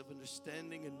place of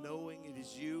understanding and knowing it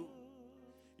is you.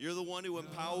 You're the one who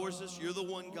empowers us. You're the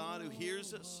one, God, who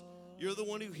hears us. You're the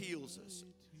one who heals us.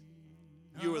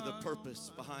 You are the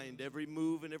purpose behind every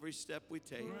move and every step we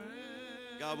take.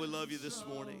 God, we love you this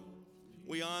morning.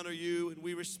 We honor you and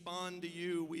we respond to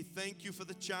you. We thank you for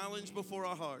the challenge before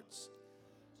our hearts.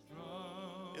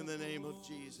 In the name of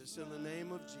Jesus. In the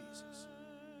name of Jesus.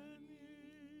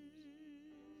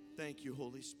 Thank you,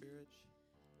 Holy Spirit.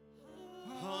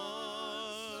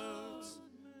 Hearts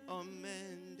are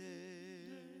mended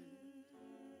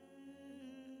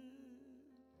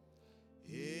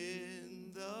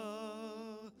in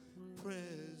the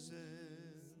presence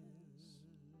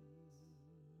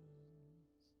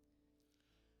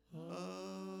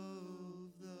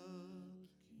of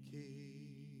the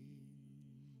King.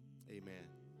 Amen.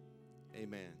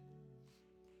 Amen.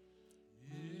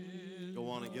 Go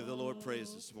on and give the Lord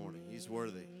praise this morning. He's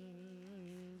worthy.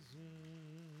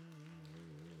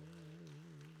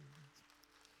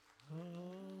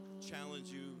 Challenge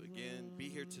you again. Be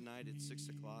here tonight at 6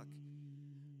 o'clock.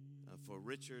 For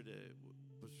Richard,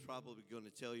 was probably going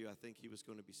to tell you, I think he was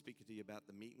going to be speaking to you about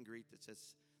the meet and greet that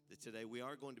says that today we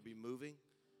are going to be moving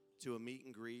to a meet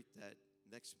and greet that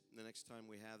the next time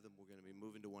we have them, we're going to be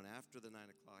moving to one after the 9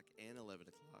 o'clock and 11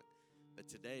 o'clock. But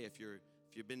today, if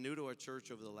you've been new to our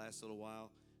church over the last little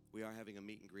while, we are having a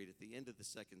meet and greet at the end of the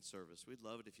second service. We'd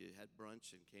love it if you had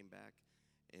brunch and came back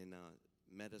and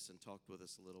met us and talked with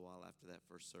us a little while after that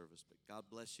first service. But God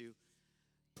bless you.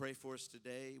 Pray for us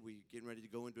today. We're getting ready to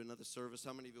go into another service.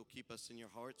 How many of you will keep us in your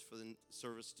hearts for the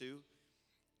service too?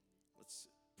 Let's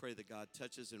pray that God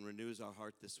touches and renews our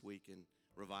heart this week in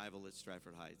revival at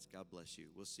Stratford Heights. God bless you.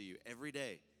 We'll see you every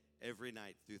day, every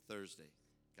night through Thursday.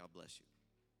 God bless you.